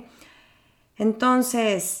 ¿sí?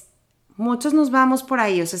 Entonces, muchos nos vamos por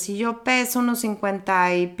ahí. O sea, si yo peso unos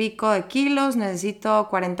 50 y pico de kilos, necesito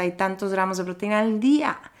 40 y tantos gramos de proteína al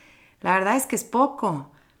día. La verdad es que es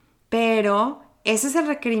poco, pero ese es el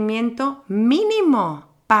requerimiento mínimo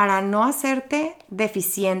para no hacerte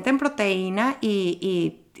deficiente en proteína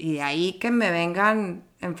y de ahí que me vengan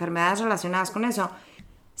enfermedades relacionadas con eso.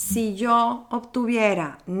 Si yo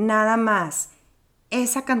obtuviera nada más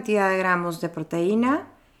esa cantidad de gramos de proteína,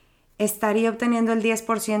 estaría obteniendo el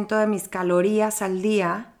 10% de mis calorías al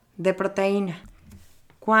día de proteína.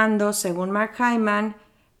 Cuando, según Mark Hyman,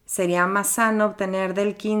 sería más sano obtener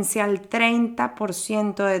del 15 al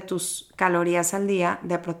 30% de tus calorías al día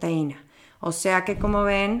de proteína. O sea que, como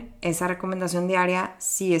ven, esa recomendación diaria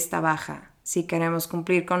sí está baja, si queremos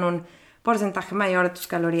cumplir con un porcentaje mayor de tus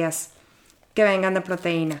calorías que vengan de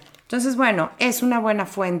proteína. Entonces, bueno, es una buena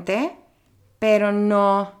fuente, pero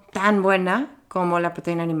no tan buena como la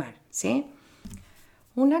proteína animal, ¿sí?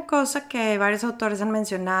 Una cosa que varios autores han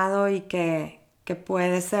mencionado y que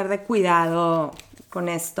puede ser de cuidado con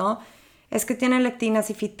esto es que tiene lectinas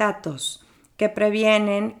y fitatos que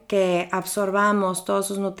previenen que absorbamos todos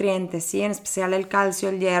sus nutrientes, ¿sí? En especial el calcio,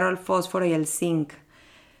 el hierro, el fósforo y el zinc.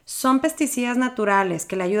 Son pesticidas naturales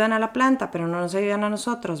que le ayudan a la planta, pero no nos ayudan a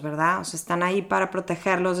nosotros, ¿verdad? O sea, están ahí para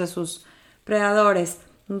protegerlos de sus predadores.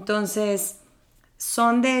 Entonces,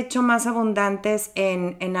 son de hecho más abundantes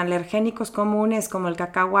en alergénicos comunes como el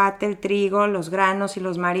cacahuate, el trigo, los granos y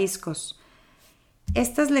los mariscos.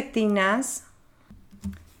 Estas lectinas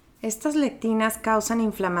causan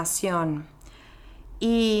inflamación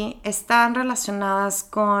y están relacionadas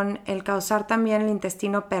con el causar también el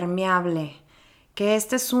intestino permeable, que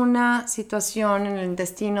esta es una situación en el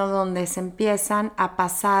intestino donde se empiezan a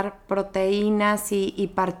pasar proteínas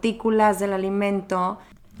y partículas del alimento,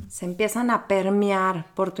 se empiezan a permear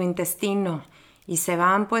por tu intestino y se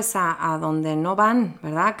van pues a donde no van,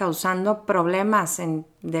 ¿verdad? Causando problemas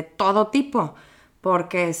de todo tipo,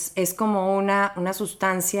 porque es como una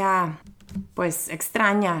sustancia pues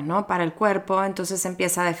extraña, ¿no? Para el cuerpo, entonces se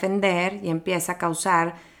empieza a defender y empieza a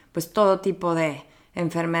causar pues todo tipo de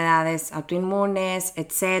enfermedades autoinmunes,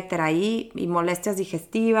 etcétera, y molestias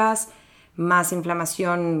digestivas, más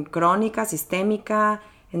inflamación crónica, sistémica.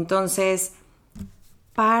 Entonces,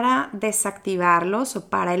 para desactivarlos o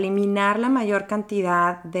para eliminar la mayor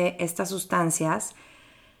cantidad de estas sustancias,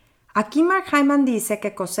 aquí Mark Hyman dice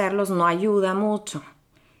que cocerlos no ayuda mucho,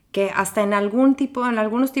 que hasta en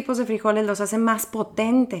algunos tipos de frijoles los hace más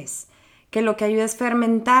potentes, que lo que ayuda es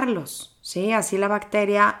fermentarlos, ¿sí? Así la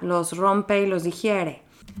bacteria los rompe y los digiere.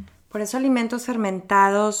 Por eso alimentos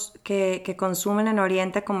fermentados que consumen en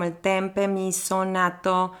Oriente como el tempe, miso,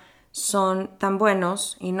 natto, son tan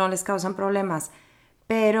buenos y no les causan problemas.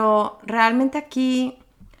 Pero realmente aquí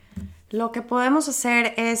lo que podemos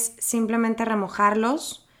hacer es simplemente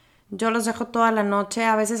remojarlos. Yo los dejo toda la noche,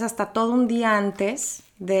 a veces hasta todo un día antes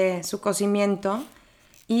de su cocimiento,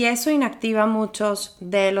 y eso inactiva muchos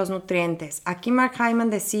de los nutrientes. Aquí Mark Hyman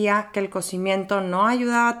decía que el cocimiento no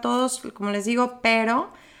ayudaba a todos, como les digo,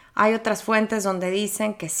 pero hay otras fuentes donde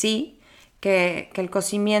dicen que sí, que el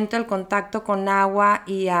cocimiento, el contacto con agua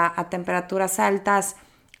y a temperaturas altas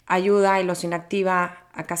ayuda y los inactiva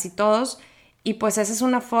a casi todos. Y pues esa es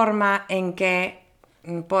una forma en que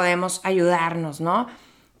podemos ayudarnos, ¿no?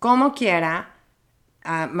 Como quiera,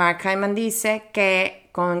 Mark Hyman dice que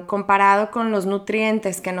comparado con los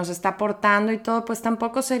nutrientes que nos está aportando y todo, pues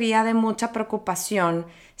tampoco sería de mucha preocupación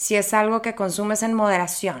si es algo que consumes en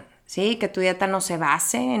moderación, ¿sí? Que tu dieta no se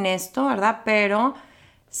base en esto, ¿verdad? Pero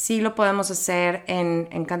sí lo podemos hacer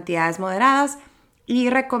en cantidades moderadas, y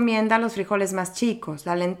recomienda los frijoles más chicos,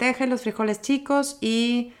 la lenteja y los frijoles chicos,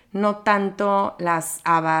 y no tanto las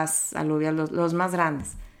habas, alubias, los más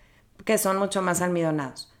grandes, que son mucho más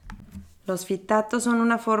almidonados. Los fitatos son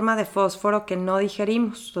una forma de fósforo que no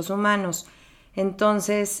digerimos los humanos.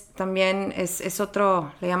 Entonces también es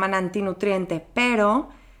otro, le llaman antinutriente, pero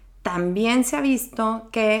también se ha visto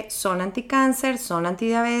que son anticáncer, son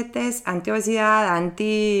antidiabetes, antiobesidad,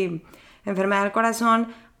 anti-enfermedad del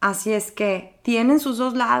corazón. Así es que tienen sus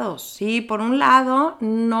dos lados, ¿sí? Por un lado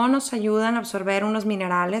no nos ayudan a absorber unos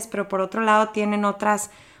minerales, pero por otro lado tienen otras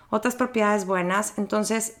otras propiedades buenas,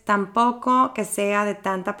 entonces tampoco que sea de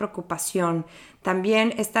tanta preocupación.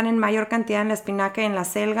 También están en mayor cantidad en la espinaca y en la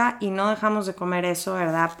selga y no dejamos de comer eso,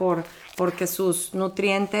 ¿verdad? Porque sus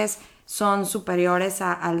nutrientes son superiores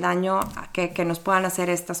al daño que nos puedan hacer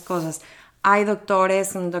estas cosas. Hay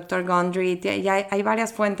doctores, un doctor Gondry, y hay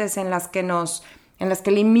varias fuentes en las que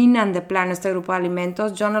eliminan de plano este grupo de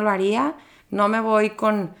alimentos. Yo no lo haría, no me voy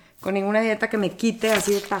con ninguna dieta que me quite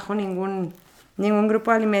así de tajo ningún grupo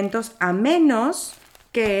de alimentos, a menos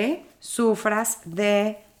que sufras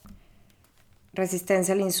de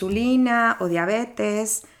resistencia a la insulina o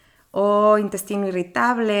diabetes o intestino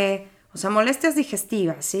irritable, o sea, molestias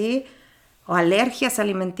digestivas, ¿sí? O alergias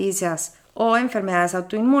alimenticias o enfermedades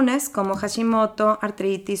autoinmunes como Hashimoto,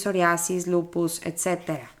 artritis, psoriasis, lupus,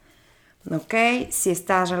 etc. ¿Ok? Si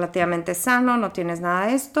estás relativamente sano, no tienes nada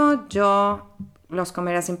de esto, yo los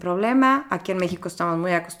comería sin problema. Aquí en México estamos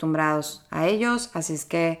muy acostumbrados a ellos, así es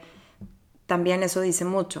que también eso dice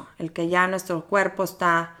mucho, el que ya nuestro cuerpo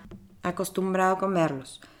está acostumbrado a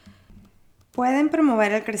comerlos. Pueden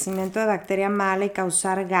promover el crecimiento de bacteria mala y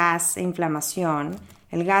causar gas e inflamación.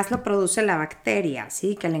 El gas lo produce la bacteria,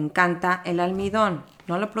 ¿sí? Que le encanta el almidón.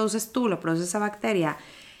 No lo produces tú, lo produce esa bacteria.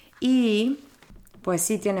 Y pues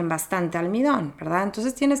sí tienen bastante almidón, ¿verdad?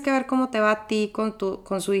 Entonces tienes que ver cómo te va a ti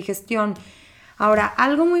con su digestión. Ahora,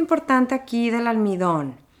 algo muy importante aquí del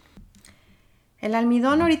almidón. El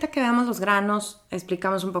almidón, ahorita que veamos los granos,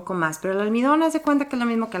 explicamos un poco más, pero el almidón haz de cuenta que es lo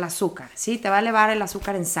mismo que el azúcar, ¿sí? Te va a elevar el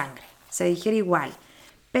azúcar en sangre, se digiere igual.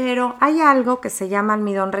 Pero hay algo que se llama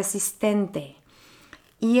almidón resistente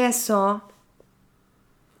y eso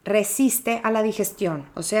resiste a la digestión,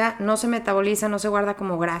 o sea, no se metaboliza, no se guarda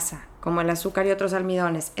como grasa, como el azúcar y otros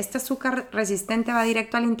almidones. Este azúcar resistente va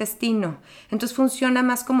directo al intestino, entonces funciona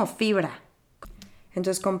más como fibra.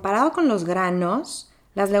 Entonces, comparado con los granos,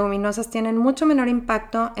 las leguminosas tienen mucho menor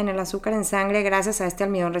impacto en el azúcar en sangre gracias a este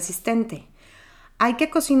almidón resistente. Hay que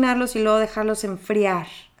cocinarlos y luego dejarlos enfriar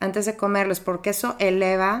antes de comerlos porque eso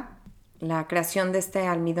eleva la creación de este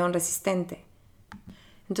almidón resistente.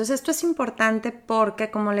 Entonces esto es importante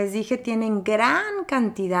porque, como les dije, tienen gran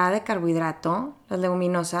cantidad de carbohidrato, las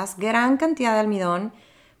leguminosas, gran cantidad de almidón,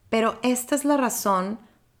 pero esta es la razón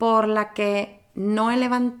por la que no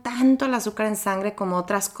elevan tanto el azúcar en sangre como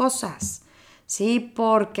otras cosas. Sí,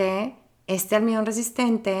 porque este almidón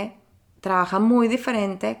resistente trabaja muy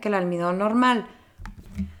diferente que el almidón normal.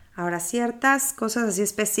 Ahora, ciertas cosas así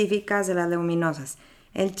específicas de las leguminosas.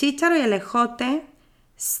 El chícharo y el ejote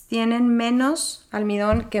tienen menos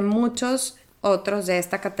almidón que muchos otros de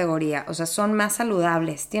esta categoría. O sea, son más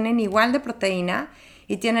saludables. Tienen igual de proteína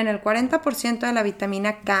y tienen el 40% de la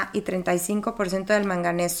vitamina K y 35% del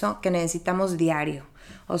manganeso que necesitamos diario.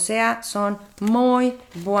 O sea, son muy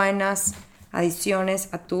buenas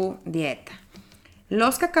adiciones a tu dieta.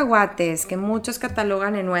 Los cacahuates, que muchos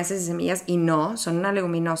catalogan en nueces y semillas y no, son una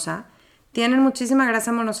leguminosa, tienen muchísima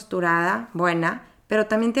grasa monosaturada, buena, pero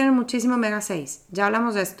también tienen muchísimo omega 6. Ya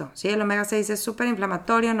hablamos de esto, ¿sí? El omega 6 es súper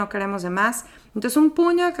inflamatorio, no queremos de más. Entonces un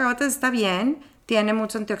puño de cacahuates está bien, tiene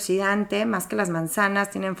mucho antioxidante, más que las manzanas,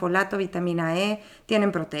 tienen folato, vitamina E,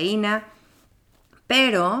 tienen proteína,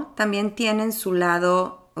 pero también tienen su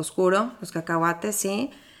lado oscuro, los cacahuates,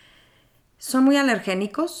 ¿sí? Son muy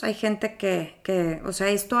alergénicos, hay gente o sea,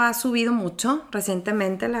 esto ha subido mucho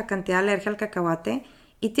recientemente, la cantidad de alergia al cacahuate,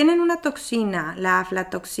 y tienen una toxina, la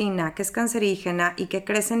aflatoxina, que es cancerígena y que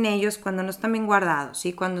crece en ellos cuando no están bien guardados,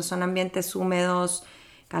 ¿sí? Cuando son ambientes húmedos,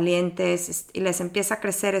 calientes, y les empieza a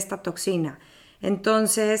crecer esta toxina.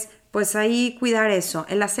 Entonces, pues ahí cuidar eso.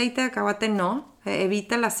 El aceite de cacahuate no,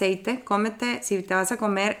 evita el aceite, cómete, si te vas a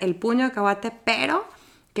comer el puño de cacahuate, pero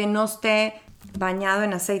que no esté bañado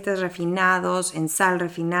en aceites refinados, en sal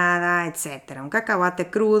refinada, etc. Un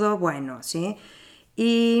cacahuate crudo, bueno, ¿sí?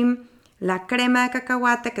 Y la crema de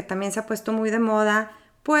cacahuate, que también se ha puesto muy de moda,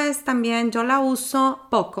 pues también yo la uso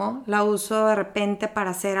poco, la uso de repente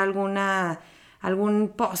para hacer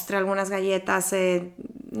algún postre, algunas galletas,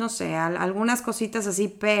 no sé, algunas cositas así,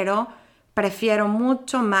 pero prefiero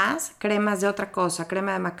mucho más cremas de otra cosa,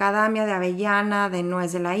 crema de macadamia, de avellana, de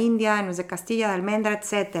nuez de la India, de nuez de Castilla, de almendra,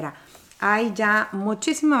 etc. Hay ya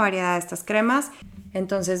muchísima variedad de estas cremas,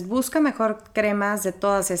 entonces busca mejor cremas de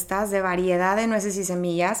todas estas, de variedad de nueces y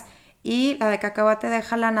semillas, y la de cacahuate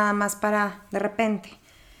déjala nada más para de repente.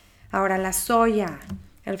 Ahora, la soya.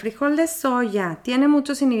 El frijol de soya tiene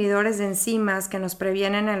muchos inhibidores de enzimas que nos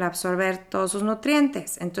previenen el absorber todos sus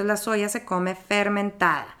nutrientes. Entonces la soya se come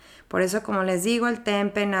fermentada. Por eso, como les digo, el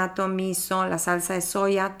tempeh, natto, miso, la salsa de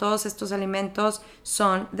soya, todos estos alimentos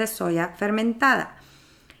son de soya fermentada.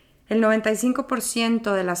 El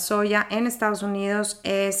 95% de la soya en Estados Unidos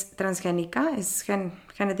es transgénica, es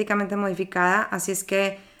genéticamente modificada, así es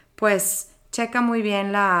que pues checa muy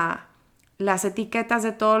bien las etiquetas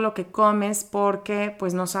de todo lo que comes porque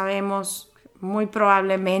pues no sabemos, muy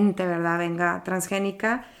probablemente, ¿verdad?, venga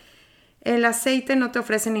transgénica. El aceite no te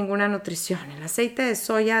ofrece ninguna nutrición. El aceite de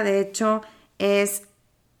soya, de hecho, es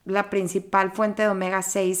la principal fuente de omega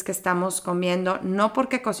 6 que estamos comiendo, no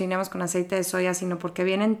porque cocinemos con aceite de soya, sino porque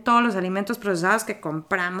vienen todos los alimentos procesados que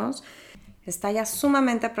compramos. Está ya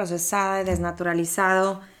sumamente procesada y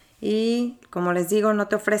desnaturalizado y, como les digo, no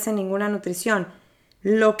te ofrece ninguna nutrición.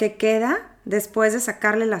 Lo que queda después de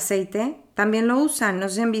sacarle el aceite, también lo usan. No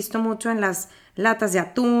sé si han visto mucho en las latas de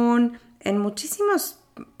atún, en muchísimos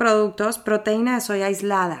productos, proteína de soya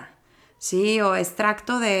aislada, ¿sí? O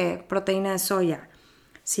extracto de proteína de soya,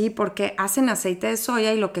 ¿sí? Porque hacen aceite de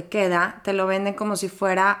soya y lo que queda te lo venden como si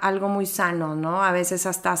fuera algo muy sano, ¿no? A veces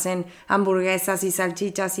hasta hacen hamburguesas y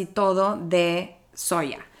salchichas y todo de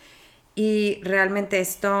soya. Y realmente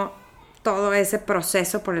todo ese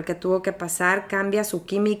proceso por el que tuvo que pasar, cambia su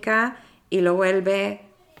química y lo vuelve,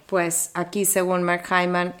 pues aquí según Mark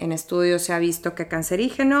Hyman en estudios se ha visto que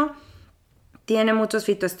cancerígeno. Tiene muchos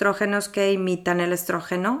fitoestrógenos que imitan el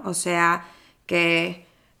estrógeno, o sea, que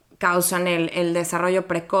causan el desarrollo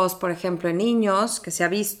precoz, por ejemplo, en niños, que se ha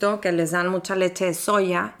visto que les dan mucha leche de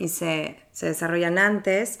soya y se desarrollan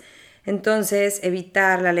antes. Entonces,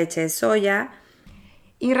 evitar la leche de soya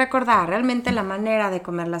y recordar, realmente la manera de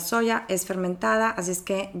comer la soya es fermentada, así es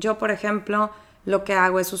que yo, por ejemplo, lo que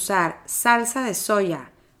hago es usar salsa de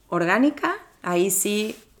soya orgánica, ahí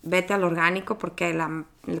sí vete al orgánico porque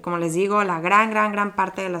como les digo, la gran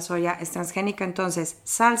parte de la soya es transgénica. Entonces,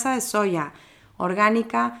 salsa de soya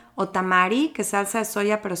orgánica o tamari, que es salsa de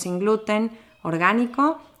soya pero sin gluten,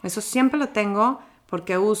 orgánico. Eso siempre lo tengo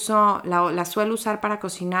porque la suelo usar para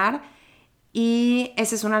cocinar y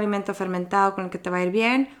ese es un alimento fermentado con el que te va a ir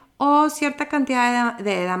bien. O cierta cantidad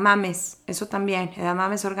de edamames, eso también,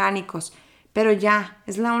 edamames orgánicos. Pero ya,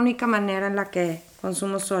 es la única manera en la que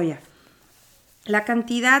consumo soya. La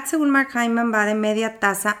cantidad, según Mark Hyman, va de media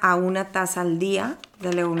taza a una taza al día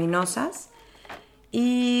de leguminosas.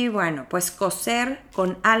 Y bueno, pues cocer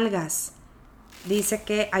con algas. Dice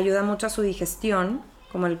que ayuda mucho a su digestión,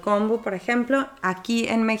 como el kombu, por ejemplo. Aquí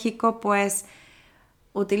en México, pues,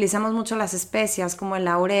 utilizamos mucho las especias, como el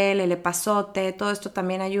laurel, el epazote. Todo esto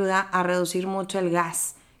también ayuda a reducir mucho el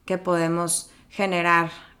gas que podemos generar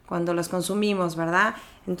cuando los consumimos, ¿verdad?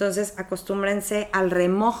 Entonces, acostúmbrense al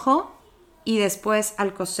remojo y después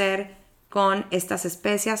al cocer con estas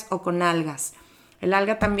especias o con algas. El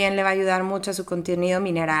alga también le va a ayudar mucho a su contenido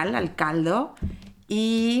mineral, al caldo.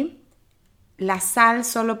 Y la sal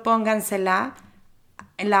solo póngansela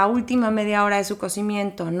en la última media hora de su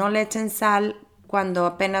cocimiento. No le echen sal cuando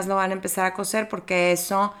apenas lo van a empezar a cocer porque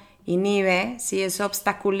eso inhibe, ¿sí? Eso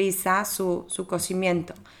obstaculiza su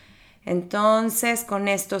cocimiento. Entonces, con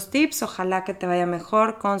estos tips, ojalá que te vaya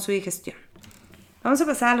mejor con su digestión. Vamos a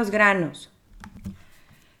pasar a los granos.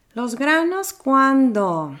 Los granos,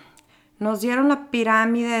 cuando nos dieron la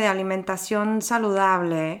pirámide de alimentación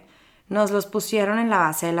saludable, nos los pusieron en la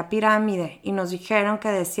base de la pirámide y nos dijeron que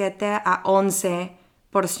de 7 a 11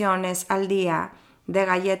 porciones al día de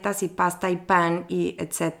galletas y pasta y pan y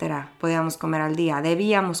etcétera podíamos comer al día,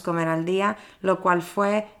 debíamos comer al día, lo cual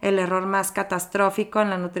fue el error más catastrófico en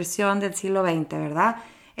la nutrición del siglo XX, ¿verdad?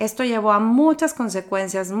 Esto llevó a muchas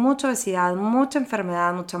consecuencias, mucha obesidad, mucha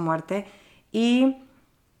enfermedad, mucha muerte y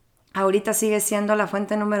ahorita sigue siendo la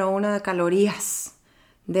fuente número 1 de calorías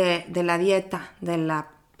de la dieta de la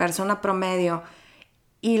persona promedio.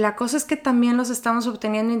 Y la cosa es que también los estamos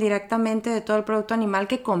obteniendo indirectamente de todo el producto animal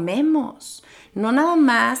que comemos. No nada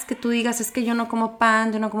más que tú digas, es que yo no como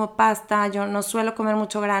pan, yo no como pasta, yo no suelo comer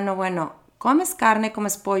mucho grano. Bueno, comes carne,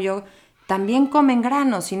 comes pollo, también comen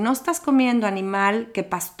granos. Si no estás comiendo animal que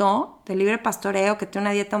pastó, de libre pastoreo, que tiene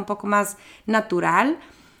una dieta un poco más natural,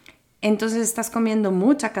 entonces estás comiendo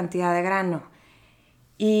mucha cantidad de grano.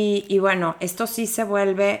 Y bueno, esto sí se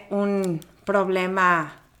vuelve un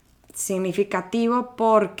problema significativo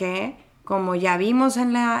porque, como ya vimos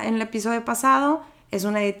en el episodio pasado, es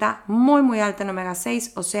una dieta muy alta en omega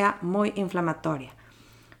 6, o sea, muy inflamatoria.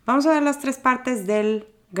 Vamos a ver las 3 partes del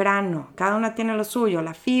grano. Cada una tiene lo suyo.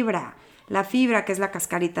 La fibra, que es la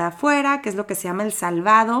cascarita de afuera, que es lo que se llama el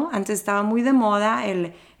salvado. Antes estaba muy de moda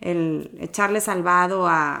el echarle salvado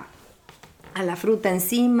a la fruta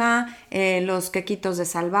encima, los quequitos de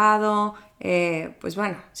salvado, pues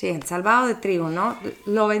bueno, sí, el salvado de trigo, ¿no?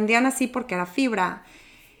 Lo vendían así porque era fibra.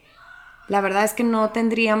 La verdad es que no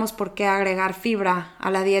tendríamos por qué agregar fibra a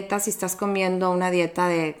la dieta si estás comiendo una dieta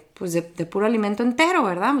de puro alimento entero,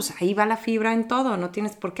 ¿verdad? Pues ahí va la fibra en todo, no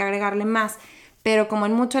tienes por qué agregarle más. pero como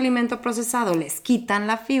en mucho alimento procesado les quitan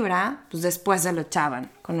la fibra, pues después se lo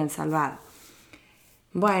echaban con el salvado.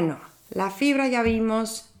 Bueno, la fibra ya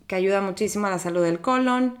vimos que ayuda muchísimo a la salud del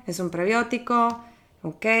colon, es un prebiótico,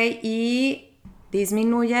 ¿ok? Y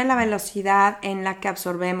disminuye la velocidad en la que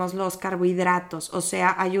absorbemos los carbohidratos, o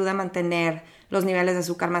sea, ayuda a mantener los niveles de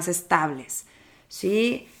azúcar más estables,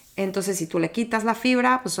 ¿sí? Entonces, si tú le quitas la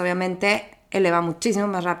fibra, pues obviamente eleva muchísimo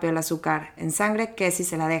más rápido el azúcar en sangre que si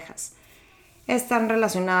se la dejas. Están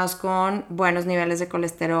relacionados con buenos niveles de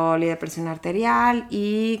colesterol y de presión arterial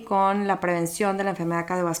y con la prevención de la enfermedad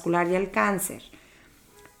cardiovascular y el cáncer.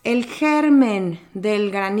 El germen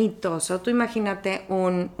del granito, o sea, tú imagínate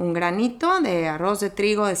un granito de arroz, de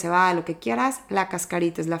trigo, de cebada, lo que quieras, la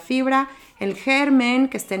cascarita es la fibra, el germen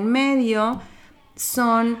que está en medio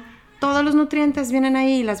son todos los nutrientes, vienen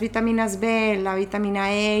ahí, las vitaminas B, la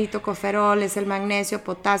vitamina E, tocoferoles, el magnesio,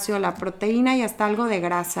 potasio, la proteína y hasta algo de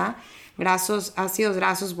grasa, ácidos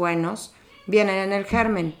grasos buenos, vienen en el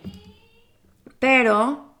germen.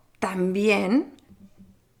 Pero también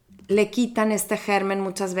le quitan este germen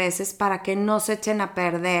muchas veces para que no se echen a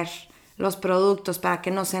perder los productos, para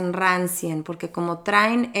que no se enrancien, porque como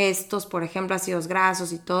traen estos, por ejemplo, ácidos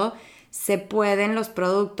grasos y todo, se pueden los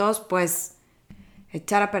productos pues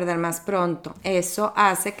echar a perder más pronto. Eso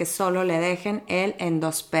hace que solo le dejen el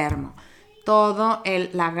endospermo.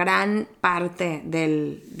 La gran parte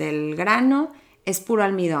del grano es puro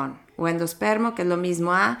almidón o endospermo, que es lo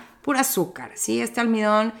mismo a puro azúcar, ¿sí? Este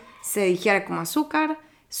almidón se digiere como azúcar,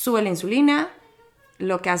 sube la insulina,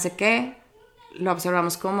 lo que hace que lo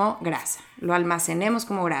absorbamos como grasa, lo almacenemos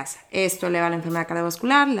como grasa. Esto eleva la enfermedad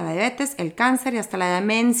cardiovascular, la diabetes, el cáncer y hasta la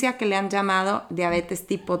demencia, que le han llamado diabetes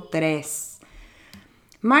tipo 3.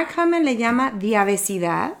 Mark Hyman le llama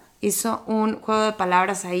diabesidad. Hizo un juego de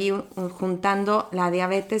palabras ahí juntando la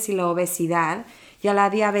diabetes y la obesidad. Y a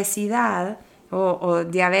la diabesidad o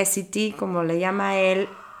diabesity, como le llama él,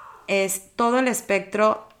 es todo el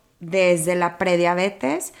espectro desde la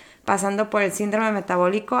prediabetes, pasando por el síndrome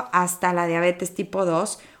metabólico hasta la diabetes tipo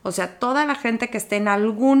 2. O sea, toda la gente que esté en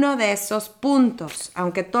alguno de esos puntos,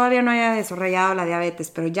 aunque todavía no haya desarrollado la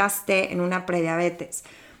diabetes, pero ya esté en una prediabetes.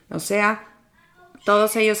 O sea,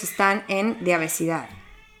 todos ellos están en diabesidad.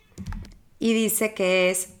 Y dice que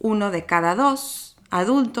es 1 de cada 2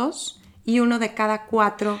 adultos y 1 de cada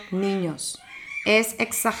 4 niños. Es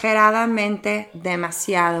exageradamente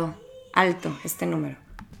demasiado alto este número.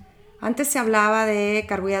 Antes se hablaba de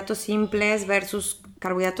carbohidratos simples versus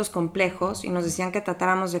carbohidratos complejos y nos decían que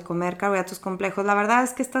tratáramos de comer carbohidratos complejos. La verdad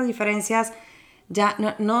es que estas diferencias ya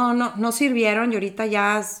no sirvieron y ahorita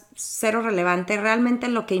ya es cero relevante. Realmente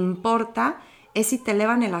lo que importa es si te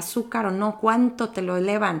elevan el azúcar o no, cuánto te lo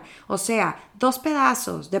elevan. O sea, 2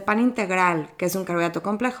 pedazos de pan integral, que es un carbohidrato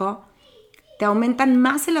complejo, te aumentan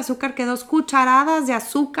más el azúcar que 2 cucharadas de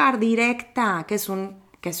azúcar directa, que es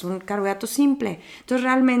un carbohidrato simple. Entonces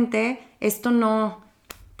realmente esto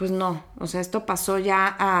o sea, esto pasó ya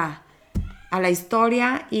a la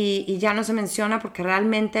historia y ya no se menciona, porque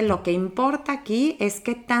realmente lo que importa aquí es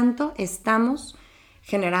qué tanto estamos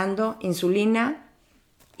generando insulina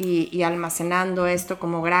y almacenando esto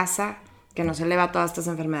como grasa que nos eleva todas estas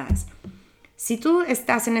enfermedades. Si tú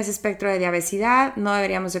estás en ese espectro de diabesidad, no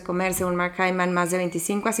deberíamos de comer, según Mark Hyman, más de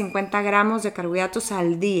 25 a 50 gramos de carbohidratos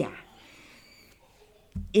al día.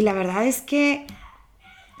 Y la verdad es que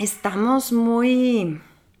estamos muy...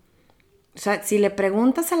 O sea, si le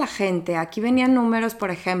preguntas a la gente, aquí venían números, por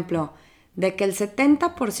ejemplo, de que el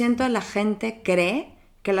 70% de la gente cree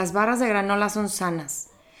que las barras de granola son sanas.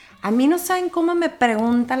 A mí no saben cómo me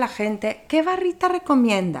pregunta la gente, ¿qué barrita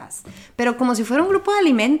recomiendas? Pero como si fuera un grupo de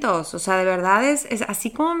alimentos, o sea, de verdad es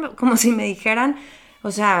así como si me dijeran,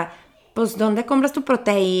 o sea, pues ¿dónde compras tu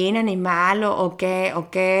proteína animal o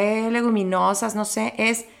qué leguminosas? No sé,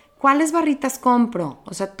 es ¿cuáles barritas compro?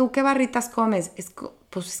 O sea, ¿tú qué barritas comes?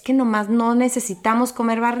 Pues es que nomás no necesitamos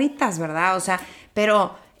comer barritas, ¿verdad? O sea,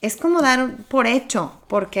 pero es como dar por hecho,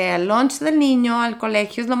 porque el lunch del niño al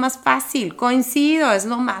colegio es lo más fácil, coincido, es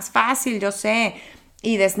lo más fácil, yo sé,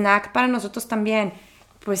 y de snack para nosotros también.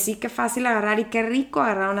 Pues sí, qué fácil agarrar y qué rico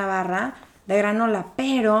agarrar una barra de granola,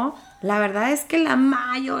 pero la verdad es que la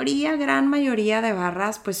gran mayoría de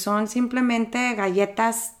barras pues son simplemente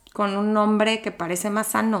galletas con un nombre que parece más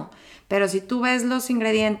sano, pero si tú ves los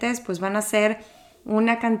ingredientes pues van a ser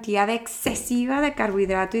una cantidad excesiva de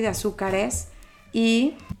carbohidrato y de azúcares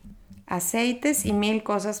y aceites y 1000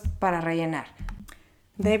 cosas para rellenar.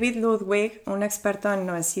 David Ludwig, un experto en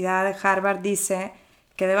obesidad de Harvard, dice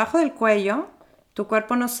que debajo del cuello tu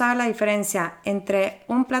cuerpo no sabe la diferencia entre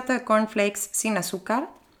un plato de cornflakes sin azúcar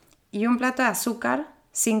y un plato de azúcar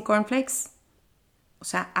sin cornflakes. O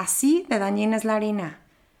sea, así de dañina es la harina.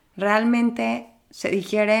 Realmente se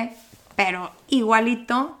digiere, pero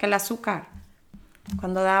igualito que el azúcar.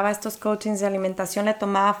 Cuando daba estos coachings de alimentación le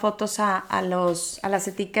tomaba fotos a las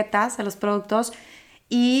etiquetas, a los productos,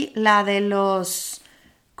 y la de los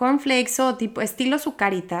cornflakes o tipo estilo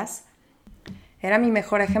Zucaritas era mi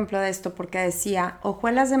mejor ejemplo de esto porque decía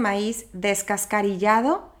hojuelas de maíz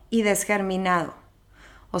descascarillado y desgerminado.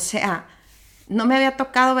 O sea, no me había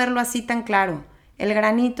tocado verlo así tan claro. El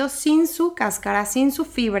granito sin su cáscara, sin su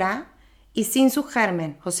fibra y sin su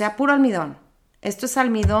germen, o sea, puro almidón. Esto es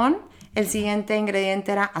almidón. El siguiente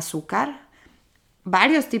ingrediente era azúcar,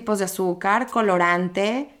 varios tipos de azúcar,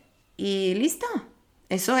 colorante y listo.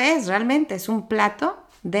 Eso es realmente, es un plato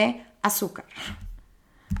de azúcar.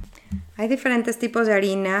 Hay diferentes tipos de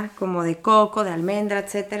harina, como de coco, de almendra,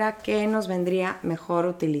 etcétera, que nos vendría mejor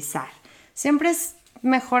utilizar. Siempre es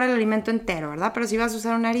mejor el alimento entero, ¿verdad? Pero si vas a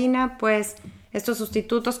usar una harina, pues estos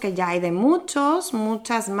sustitutos que ya hay de muchas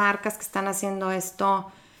marcas que están haciendo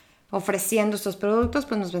esto, ofreciendo estos productos,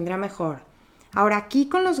 pues nos vendría mejor. Ahora aquí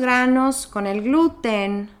con los granos, con el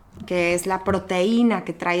gluten, que es la proteína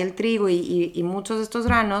que trae el trigo y muchos de estos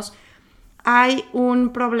granos, hay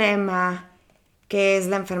un problema que es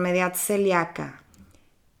la enfermedad celíaca.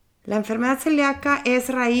 La enfermedad celíaca es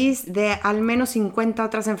raíz de al menos 50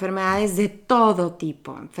 otras enfermedades de todo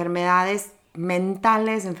tipo, enfermedades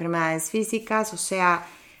mentales, enfermedades físicas, o sea,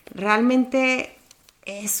 realmente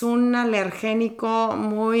es un alergénico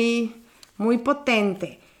muy, muy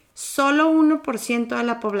potente. Solo 1% de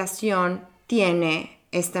la población tiene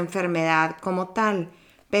esta enfermedad como tal,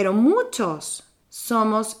 pero muchos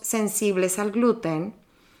somos sensibles al gluten,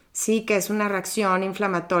 sí, que es una reacción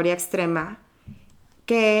inflamatoria extrema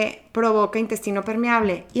que provoca intestino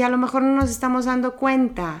permeable y a lo mejor no nos estamos dando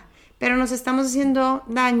cuenta, pero nos estamos haciendo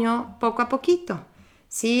daño poco a poquito,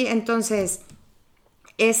 ¿sí? Entonces,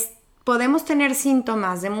 podemos tener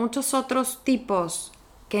síntomas de muchos otros tipos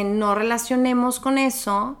que no relacionemos con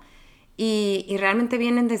eso y realmente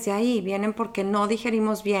vienen desde ahí, vienen porque no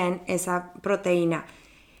digerimos bien esa proteína,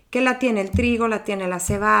 que la tiene el trigo, la tiene la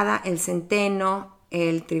cebada, el centeno,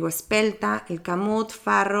 el trigo espelta, el camut,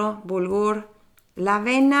 farro, bulgur. La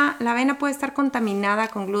avena puede estar contaminada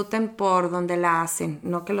con gluten por donde la hacen,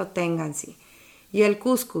 no que lo tengan, sí. Y el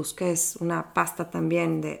couscous, que es una pasta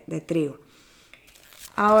también de trigo.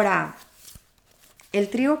 Ahora, el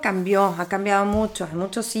trigo ha cambiado mucho, hay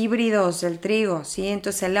muchos híbridos del trigo, ¿sí?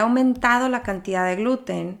 Entonces se le ha aumentado la cantidad de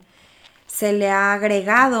gluten, se le ha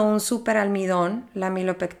agregado un superalmidón, la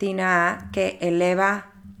amilopectina A, que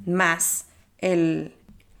eleva más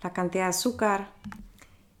la cantidad de azúcar.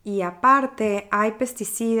 Y aparte hay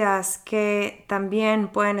pesticidas que también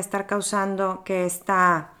pueden estar causando que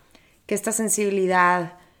esta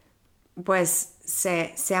sensibilidad pues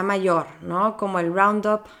sea mayor, ¿no? Como el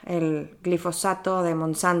Roundup, el glifosato de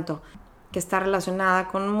Monsanto, que está relacionada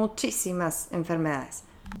con muchísimas enfermedades.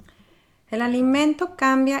 El alimento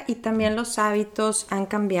cambia y también los hábitos han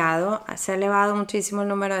cambiado. Se ha elevado muchísimo el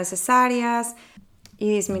número de cesáreas y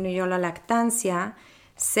disminuyó la lactancia.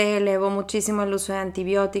 Se elevó muchísimo el uso de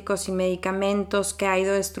antibióticos y medicamentos que ha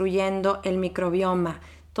ido destruyendo el microbioma.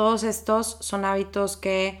 Todos estos son hábitos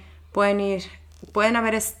que pueden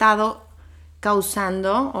haber estado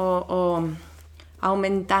causando o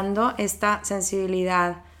aumentando esta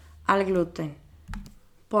sensibilidad al gluten,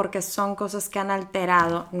 porque son cosas que han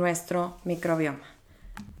alterado nuestro microbioma.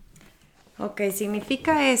 Ok,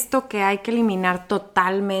 ¿significa esto que hay que eliminar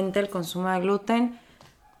totalmente el consumo de gluten?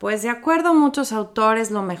 Pues de acuerdo a muchos autores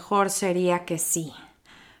lo mejor sería que sí,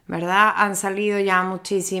 ¿verdad? Han salido ya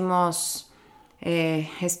muchísimos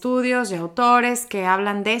estudios y autores que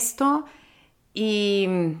hablan de esto y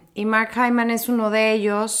Mark Hyman es uno de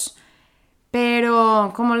ellos,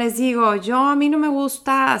 pero como les digo, a mí no me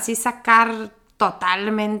gusta así sacar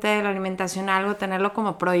totalmente de la alimentación algo, tenerlo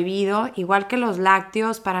como prohibido, igual que los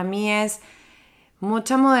lácteos, para mí es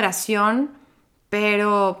mucha moderación,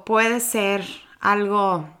 pero puede ser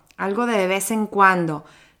algo de vez en cuando.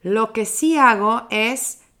 Lo que sí hago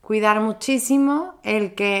es cuidar muchísimo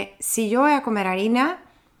el que si yo voy a comer harina,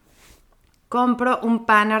 compro un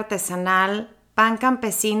pan artesanal, pan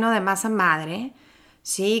campesino de masa madre,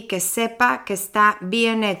 ¿sí? Que sepa que está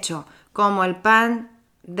bien hecho, como el pan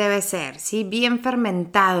debe ser, ¿sí? Bien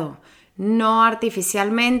fermentado, no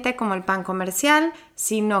artificialmente como el pan comercial,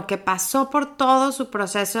 sino que pasó por todo su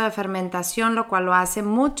proceso de fermentación, lo cual lo hace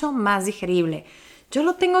mucho más digerible. Yo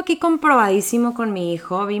lo tengo aquí comprobadísimo con mi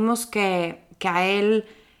hijo. Vimos que a él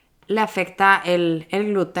le afecta el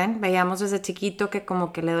gluten. Veíamos desde chiquito que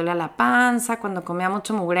como que le dolía la panza cuando comía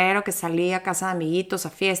mucho mugrero, que salía a casa de amiguitos, a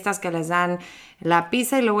fiestas que les dan la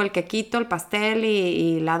pizza y luego el quequito, el pastel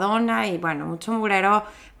y la dona y bueno, mucho mugrero,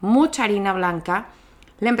 mucha harina blanca,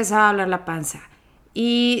 le empezaba a doler la panza.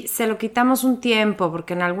 Y se lo quitamos un tiempo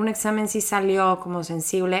porque en algún examen sí salió como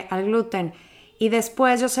sensible al gluten. Y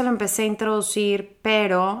después yo se lo empecé a introducir,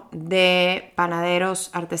 pero de panaderos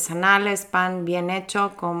artesanales, pan bien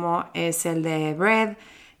hecho, como es el de Bread,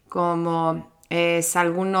 como es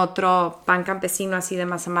algún otro pan campesino así de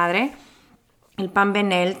masa madre. El pan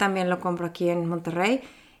Benel también lo compro aquí en Monterrey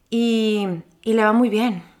y le va muy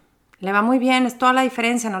bien. Le va muy bien, es toda la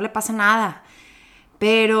diferencia, no le pasa nada.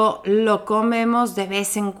 Pero lo comemos de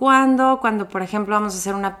vez en cuando por ejemplo vamos a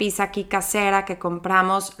hacer una pizza aquí casera que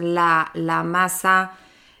compramos la masa,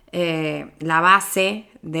 la base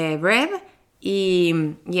de bread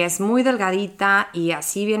y es muy delgadita y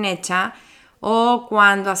así bien hecha, o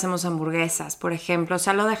cuando hacemos hamburguesas, por ejemplo, o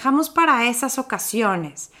sea, lo dejamos para esas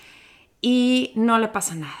ocasiones y no le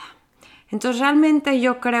pasa nada. Entonces realmente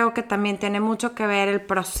yo creo que también tiene mucho que ver el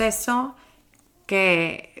proceso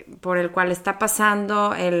por el cual está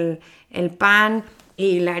pasando el pan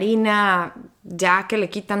y la harina, ya que le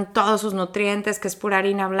quitan todos sus nutrientes, que es pura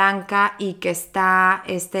harina blanca y que está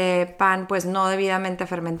este pan pues no debidamente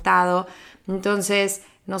fermentado. Entonces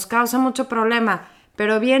nos causa mucho problema,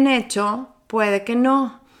 pero bien hecho puede que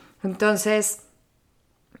no. Entonces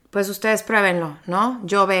pues ustedes pruébenlo, ¿no?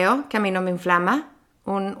 Yo veo que a mí no me inflama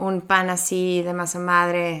un pan así de masa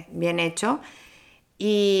madre bien hecho.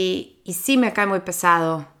 Y sí me cae muy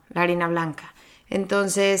pesado la harina blanca.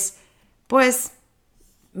 Entonces, pues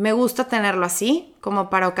me gusta tenerlo así, como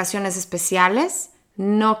para ocasiones especiales,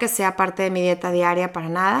 no que sea parte de mi dieta diaria para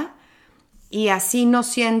nada. Y así no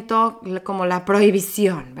siento como la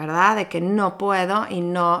prohibición, ¿verdad? De que no puedo y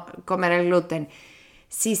no comer el gluten.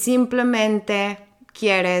 Si simplemente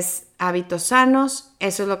quieres hábitos sanos,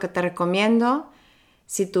 eso es lo que te recomiendo.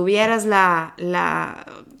 Si tuvieras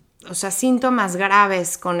síntomas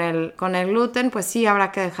graves con el gluten, pues sí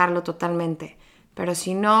habrá que dejarlo totalmente. Pero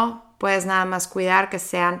si no, puedes nada más cuidar que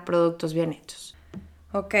sean productos bien hechos.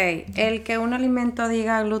 Ok, el que un alimento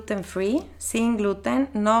diga gluten free, sin gluten,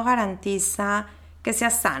 no garantiza que sea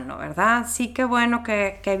sano, ¿verdad? Sí que bueno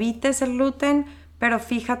que evites el gluten, pero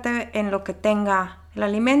fíjate en lo que tenga el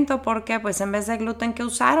alimento, porque pues en vez de gluten que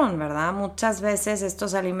usaron, ¿verdad? Muchas veces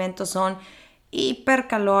estos alimentos son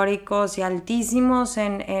hipercalóricos y altísimos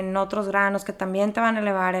en otros granos que también te van a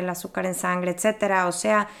elevar el azúcar en sangre, etcétera. O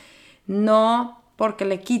sea, no porque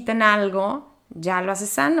le quiten algo ya lo hace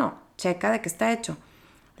sano. Checa de qué está hecho.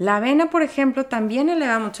 La avena, por ejemplo, también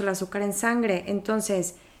eleva mucho el azúcar en sangre.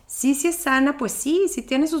 Entonces, sí es sana, pues sí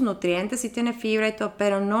tiene sus nutrientes, sí tiene fibra y todo,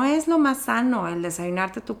 pero no es lo más sano el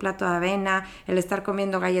desayunarte tu plato de avena, el estar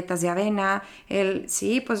comiendo galletas de avena,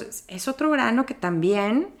 pues es otro grano que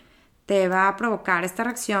también te va a provocar esta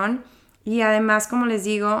reacción y además, como les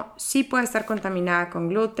digo, sí puede estar contaminada con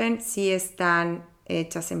gluten, sí están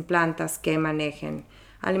hechas en plantas que manejen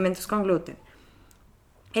alimentos con gluten.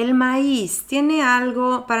 El maíz tiene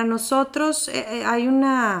algo, para nosotros hay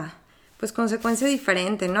una pues consecuencia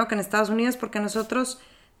diferente, ¿no? Que en Estados Unidos, porque nosotros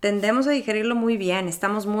tendemos a digerirlo muy bien,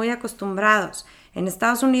 estamos muy acostumbrados. En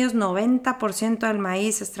Estados Unidos 90% del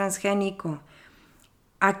maíz es transgénico.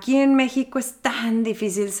 Aquí en México es tan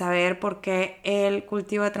difícil saber porque el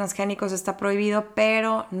cultivo de transgénicos está prohibido,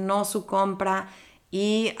 pero no su compra.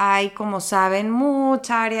 Y hay, como saben,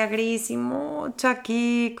 mucha área gris y mucha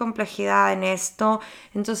aquí complejidad en esto.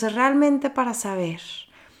 Entonces, realmente para saber,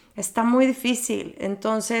 está muy difícil.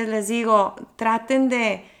 Entonces, les digo, traten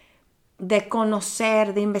de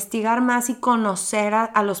conocer, de investigar más y conocer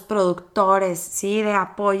a los productores, ¿sí? De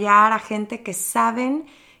apoyar a gente que saben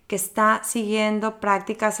que está siguiendo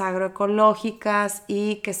prácticas agroecológicas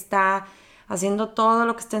y que está haciendo todo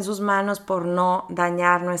lo que esté en sus manos por no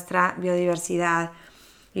dañar nuestra biodiversidad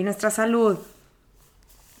y nuestra salud.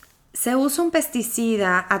 Se usa un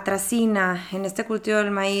pesticida, atracina, en este cultivo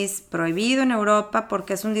del maíz, prohibido en Europa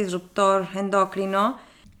porque es un disruptor endocrino,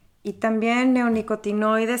 y también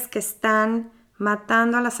neonicotinoides que están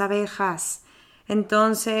matando a las abejas.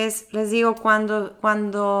 Entonces, les digo,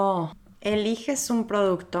 cuando eliges un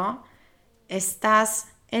producto, estás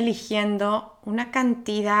eligiendo una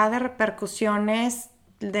cantidad de repercusiones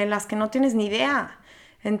de las que no tienes ni idea.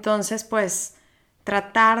 Entonces, pues,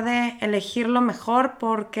 tratar de elegir lo mejor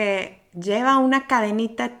porque lleva una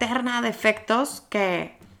cadenita eterna de efectos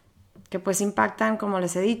que pues impactan, como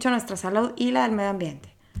les he dicho, nuestra salud y la del medio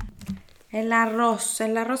ambiente. El arroz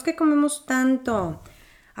que comemos tanto.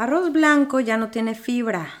 Arroz blanco ya no tiene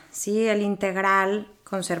fibra, ¿sí? El integral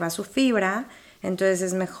conserva su fibra, entonces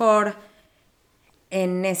es mejor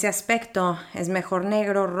en ese aspecto, es mejor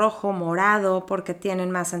negro, rojo, morado, porque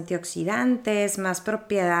tienen más antioxidantes, más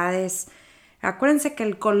propiedades. Acuérdense que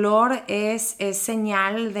el color es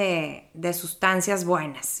señal de sustancias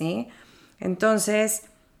buenas, ¿sí? Entonces,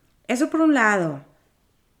 eso por un lado.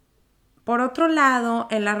 Por otro lado,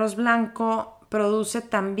 el arroz blanco produce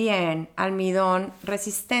también almidón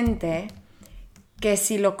resistente, que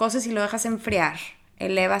si lo coces y lo dejas enfriar,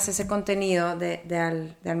 elevas ese contenido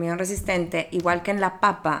de almidón resistente, igual que en la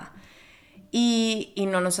papa, y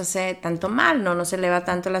no nos hace tanto mal, no nos eleva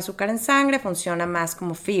tanto el azúcar en sangre, funciona más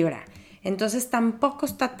como fibra. Entonces tampoco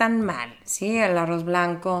está tan mal, ¿sí? El arroz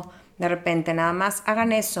blanco, de repente, nada más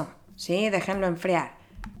hagan eso, ¿sí? Déjenlo enfriar.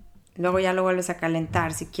 Luego ya lo vuelves a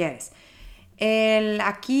calentar si quieres.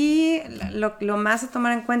 Aquí lo más a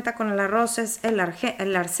tomar en cuenta con el arroz es el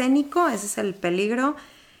arsénico, ese es el peligro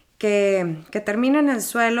que termina en el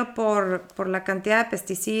suelo por la cantidad de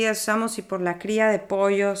pesticidas que usamos y por la cría de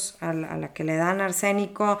pollos a la que le dan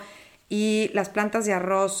arsénico, y las plantas de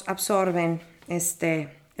arroz absorben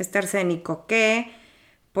este arsénico, que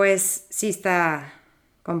pues sí está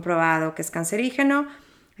comprobado que es cancerígeno.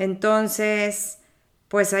 Entonces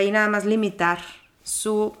pues ahí nada más limitar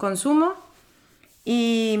su consumo.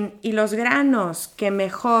 Y los granos que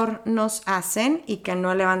mejor nos hacen y que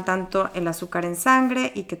no elevan tanto el azúcar en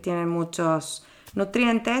sangre y que tienen muchos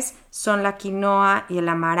nutrientes son la quinoa y el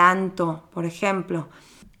amaranto, por ejemplo.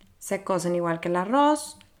 Se cocen igual que el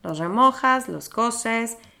arroz, los remojas, los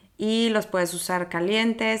coces y los puedes usar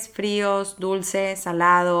calientes, fríos, dulce,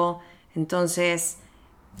 salado. Entonces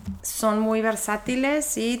son muy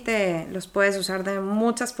versátiles y los puedes usar de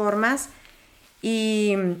muchas formas.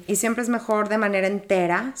 Y siempre es mejor de manera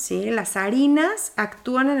entera, ¿sí? Las harinas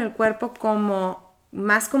actúan en el cuerpo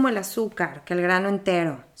más como el azúcar que el grano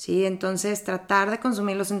entero, ¿sí? Entonces tratar de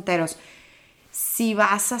consumirlos enteros. Si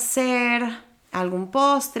vas a hacer algún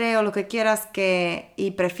postre o lo que quieras y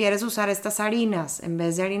prefieres usar estas harinas en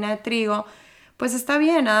vez de harina de trigo, pues está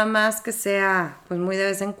bien, nada más que sea pues muy de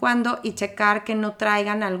vez en cuando, y checar que no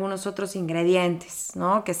traigan algunos otros ingredientes,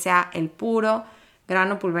 ¿no? Que sea el puro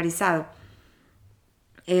grano pulverizado.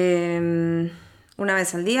 Una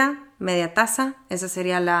vez al día, media taza, esa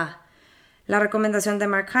sería la recomendación de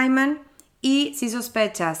Mark Hyman. Y si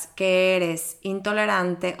sospechas que eres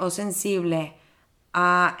intolerante o sensible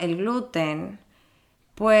a el gluten,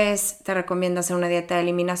 pues te recomiendo hacer una dieta de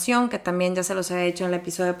eliminación, que también ya se los he hecho en el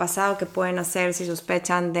episodio pasado, que pueden hacer si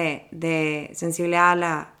sospechan de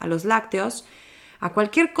sensibilidad a los lácteos. A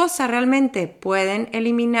cualquier cosa realmente pueden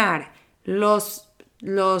eliminar los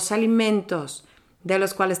alimentos de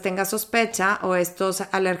los cuales tenga sospecha, o estos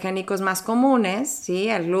alergénicos más comunes, ¿sí?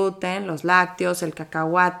 El gluten, los lácteos, el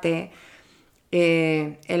cacahuate,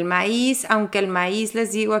 el maíz, aunque el maíz,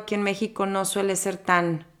 les digo, aquí en México no suele ser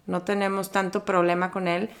no tenemos tanto problema con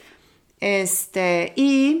él,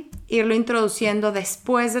 y irlo introduciendo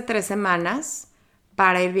después de 3 semanas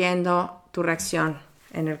para ir viendo tu reacción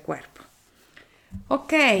en el cuerpo.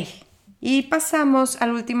 Ok, y pasamos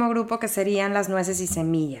al último grupo, que serían las nueces y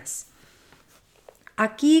semillas.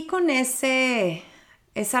 Aquí con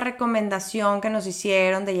esa recomendación que nos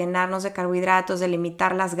hicieron de llenarnos de carbohidratos, de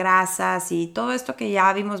limitar las grasas y todo esto que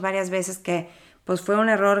ya vimos varias veces que pues fue un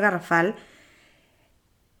error garrafal,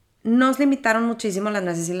 nos limitaron muchísimo las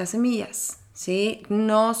nueces y las semillas, ¿sí?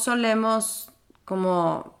 No solemos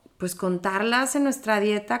pues contarlas en nuestra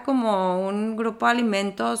dieta como un grupo de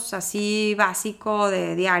alimentos así básico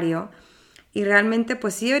de diario, y realmente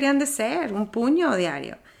pues sí deberían de ser un puño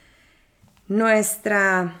diario.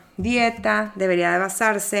 Nuestra dieta debería de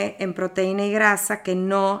basarse en proteína y grasa que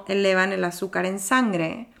no elevan el azúcar en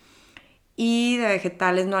sangre, y de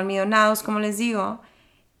vegetales no almidonados, como les digo.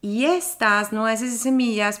 Y estas nueces y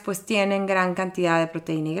semillas pues tienen gran cantidad de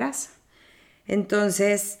proteína y grasa.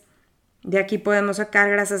 Entonces, de aquí podemos sacar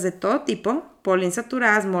grasas de todo tipo: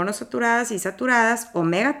 poliinsaturadas, monosaturadas y saturadas,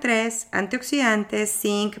 omega 3, antioxidantes,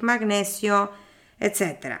 zinc, magnesio,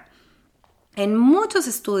 etc. En muchos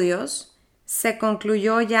estudios se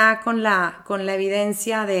concluyó ya con la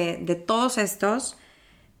evidencia de todos estos,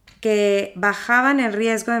 que bajaban el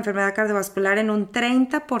riesgo de enfermedad cardiovascular en un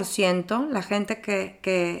 30%, la gente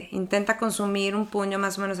que intenta consumir un puño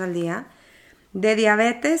más o menos al día. De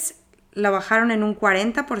diabetes la bajaron en un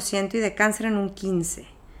 40% y de cáncer en un 15%.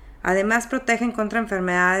 Además protegen contra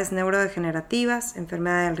enfermedades neurodegenerativas,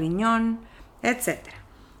 enfermedad del riñón, etc.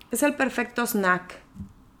 Es el perfecto snack.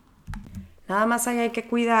 Nada más ahí hay que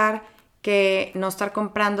cuidar que no estar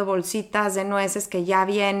comprando bolsitas de nueces que ya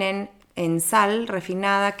vienen en sal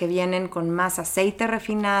refinada, que vienen con más aceite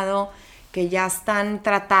refinado, que ya están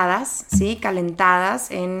tratadas, ¿sí?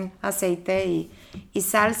 Calentadas en aceite y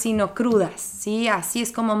sal, sino crudas, ¿sí? Así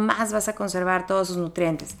es como más vas a conservar todos sus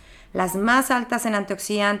nutrientes. Las más altas en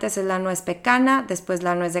antioxidantes es la nuez pecana, después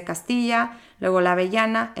la nuez de Castilla, luego la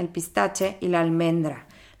avellana, el pistache y la almendra.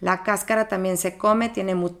 La cáscara también se come,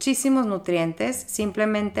 tiene muchísimos nutrientes,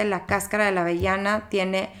 simplemente la cáscara de la avellana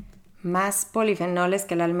tiene más polifenoles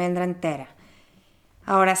que la almendra entera.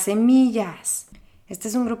 Ahora, semillas. Este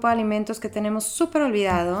es un grupo de alimentos que tenemos súper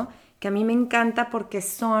olvidado, que a mí me encanta porque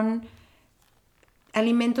son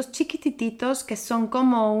alimentos chiquititos que son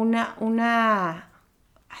como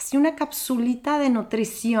así una capsulita de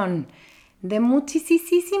nutrición, de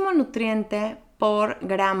muchísimo nutriente por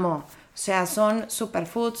gramo. O sea, son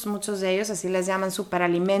superfoods, muchos de ellos así les llaman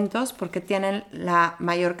superalimentos porque tienen la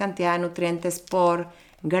mayor cantidad de nutrientes por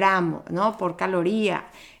gramo, ¿no? Por caloría.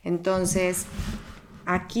 Entonces,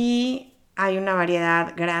 aquí hay una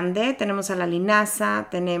variedad grande. Tenemos a la linaza,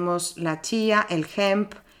 tenemos la chía, el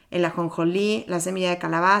hemp, el ajonjolí, la semilla de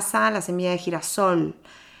calabaza, la semilla de girasol.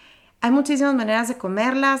 Hay muchísimas maneras de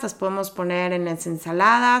comerlas, las podemos poner en las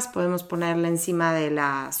ensaladas, podemos ponerla encima de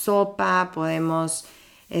la sopa, podemos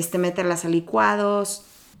meterlas a licuados,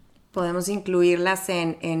 podemos incluirlas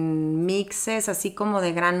en mixes, así como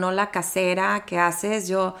de granola casera que haces.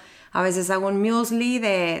 Yo a veces hago un muesli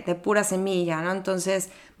de pura semilla, ¿no? Entonces,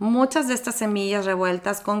 muchas de estas semillas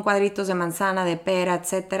revueltas con cuadritos de manzana, de pera,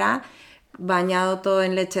 etcétera, bañado todo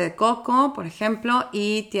en leche de coco, por ejemplo,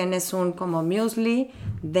 y tienes un como muesli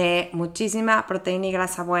de muchísima proteína y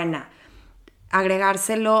grasa buena.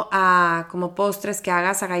 Agregárselo a como postres que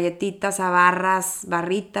hagas, a galletitas, a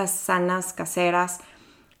barritas sanas, caseras.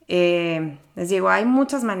 Les digo, hay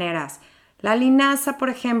muchas maneras. La linaza, por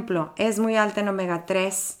ejemplo, es muy alta en omega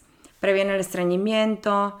 3, previene el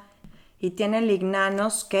estreñimiento y tiene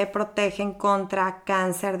lignanos que protegen contra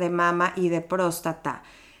cáncer de mama y de próstata.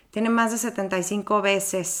 Tiene más de 75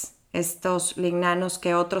 veces estos lignanos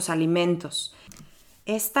que otros alimentos.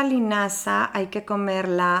 Esta linaza hay que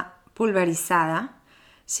comerla pulverizada,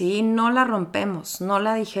 ¿sí? No la rompemos, no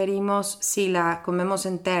la digerimos si la comemos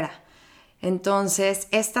entera. Entonces,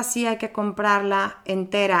 esta sí hay que comprarla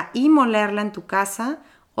entera y molerla en tu casa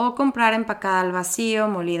o comprar empacada al vacío,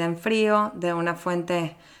 molida en frío, de una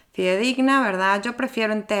fuente fidedigna, ¿verdad? Yo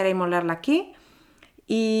prefiero entera y molerla aquí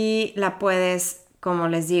y la puedes, como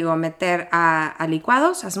les digo, meter a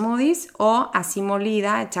licuados, a smoothies o así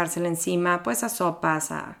molida, echársela encima pues a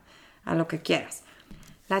sopas, a lo que quieras.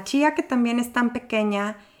 La chía, que también es tan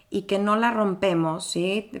pequeña y que no la rompemos,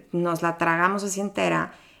 ¿sí? Nos la tragamos así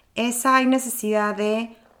entera, esa hay necesidad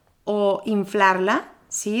de o inflarla,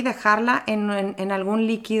 ¿sí? Dejarla en algún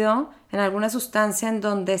líquido, en alguna sustancia en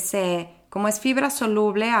donde como es fibra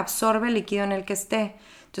soluble, absorbe el líquido en el que esté.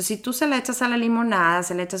 Entonces, si tú se la echas a la limonada,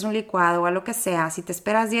 se le echas un licuado o a lo que sea, si te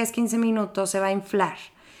esperas 10-15 minutos, se va a inflar.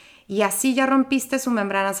 Y así ya rompiste su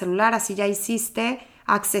membrana celular, así ya hiciste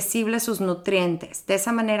accesibles sus nutrientes. De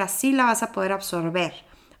esa manera sí la vas a poder absorber.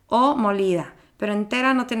 O molida, pero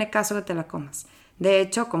entera no tiene caso que te la comas. De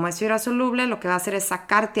hecho, como es fibra soluble, lo que va a hacer es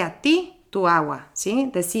sacarte a ti tu agua, ¿sí?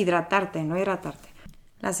 Deshidratarte, no hidratarte.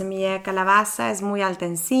 La semilla de calabaza es muy alta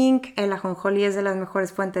en zinc, el ajonjolí es de las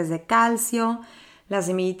mejores fuentes de calcio, la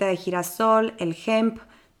semillita de girasol, el hemp,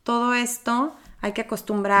 todo esto hay que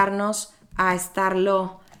acostumbrarnos a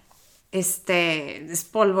estarlo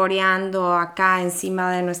espolvoreando acá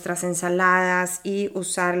encima de nuestras ensaladas y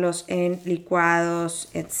usarlos en licuados,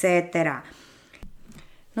 etcétera.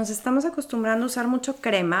 Nos estamos acostumbrando a usar mucho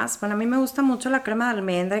cremas. Bueno, a mí me gusta mucho la crema de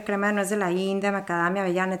almendra y crema de nuez de la India, macadamia,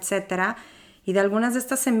 avellana, etcétera, y de algunas de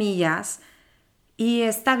estas semillas. Y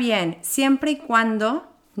está bien, siempre y cuando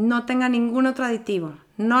no tenga ningún otro aditivo.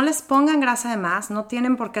 No les pongan grasa de más, no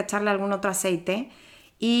tienen por qué echarle algún otro aceite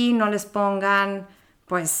y no les pongan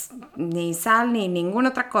pues ni sal ni ninguna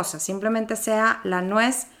otra cosa. Simplemente sea la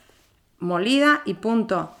nuez molida y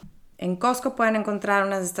punto. En Costco pueden encontrar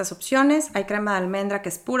unas de estas opciones. Hay crema de almendra que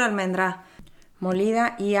es pura almendra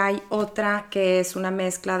molida y hay otra que es una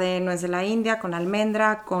mezcla de nuez de la India con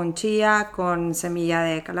almendra, con chía, con semilla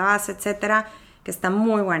de calabaza, etcétera, que está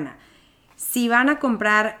muy buena. Si van a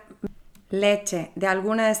comprar leche de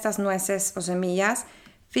alguna de estas nueces o semillas,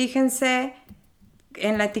 fíjense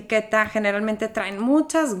en la etiqueta, generalmente traen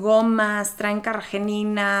muchas gomas, traen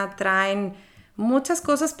carragenina, traen muchas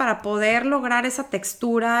cosas para poder lograr esa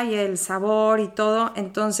textura y el sabor y todo.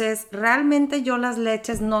 Entonces, realmente yo las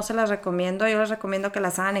leches no se las recomiendo. Yo les recomiendo que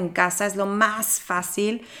las hagan en casa. Es lo más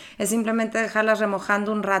fácil. Es simplemente dejarlas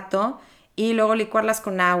remojando un rato y luego licuarlas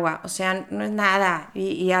con agua. O sea, no es nada.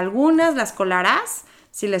 Y algunas las colarás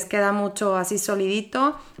si les queda mucho así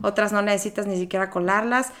solidito, otras no necesitas ni siquiera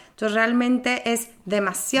colarlas. Entonces realmente es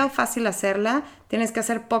demasiado fácil hacerla, tienes que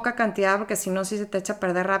hacer poca cantidad porque si no sí se te echa a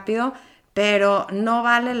perder rápido, pero no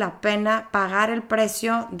vale la pena pagar el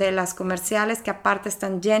precio de las comerciales que aparte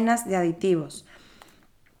están llenas de aditivos.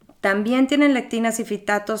 También tienen lectinas y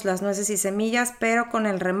fitatos las nueces y semillas, pero con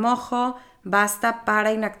el remojo basta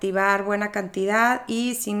para inactivar buena cantidad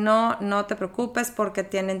y si no, no te preocupes porque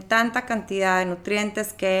tienen tanta cantidad de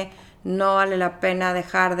nutrientes que no vale la pena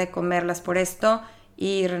dejar de comerlas por esto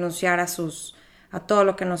y renunciar a todo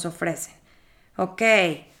lo que nos ofrecen. Ok,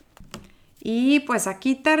 y pues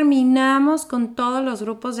aquí terminamos con todos los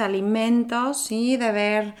grupos de alimentos, ¿sí? De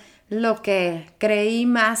ver lo que creí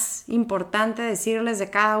más importante decirles de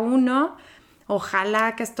cada uno.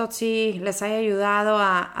 Ojalá que esto sí les haya ayudado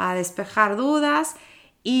a despejar dudas.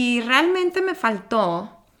 Y realmente me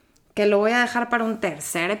faltó, que lo voy a dejar para un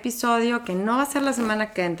tercer episodio, que no va a ser la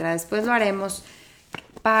semana que entra, después lo haremos,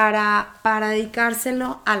 para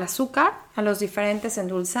dedicárselo al azúcar, a los diferentes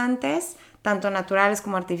endulzantes, tanto naturales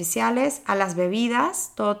como artificiales, a las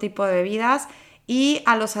bebidas, todo tipo de bebidas, y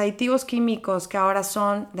a los aditivos químicos que ahora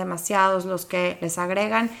son demasiados los que les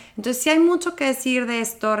agregan. Entonces sí hay mucho que decir de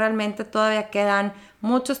esto, realmente todavía quedan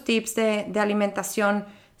muchos tips de alimentación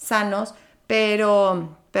sanos,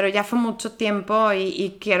 pero ya fue mucho tiempo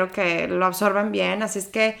y quiero que lo absorban bien, así es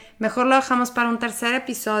que mejor lo dejamos para un tercer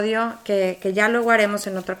episodio que ya luego haremos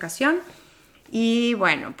en otra ocasión. Y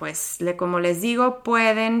bueno, pues como les digo,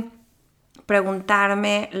 pueden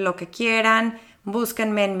preguntarme lo que quieran,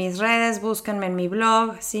 búsquenme en mis redes, búsquenme en mi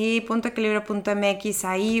blog, ¿sí? .equilibrio.mx,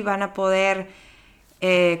 ahí van a poder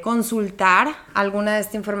consultar alguna de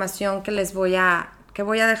esta información que voy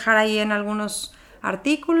a dejar ahí en algunos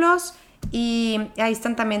artículos y ahí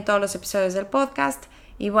están también todos los episodios del podcast.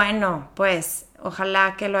 Y bueno, pues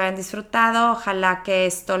ojalá que lo hayan disfrutado, ojalá que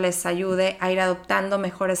esto les ayude a ir adoptando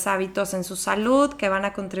mejores hábitos en su salud que van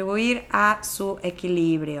a contribuir a su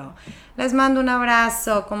equilibrio. Les mando un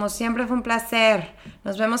abrazo, como siempre fue un placer.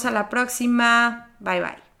 Nos vemos a la próxima. Bye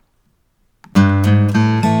bye.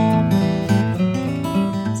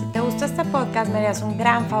 Si te gustó este podcast, me harías un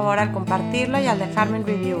gran favor al compartirlo y al dejarme un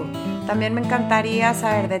review. También me encantaría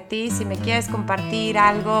saber de ti, si me quieres compartir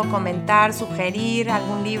algo, comentar, sugerir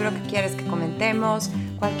algún libro que quieres que comentemos.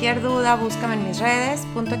 Cualquier duda, búscame en mis redes,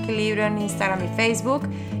 .equilibrio en Instagram y Facebook,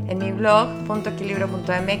 en mi blog,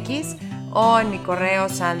 .equilibrio.mx o en mi correo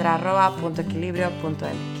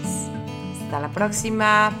sandra@.equilibrio.mx. Hasta la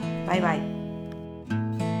próxima. Bye bye.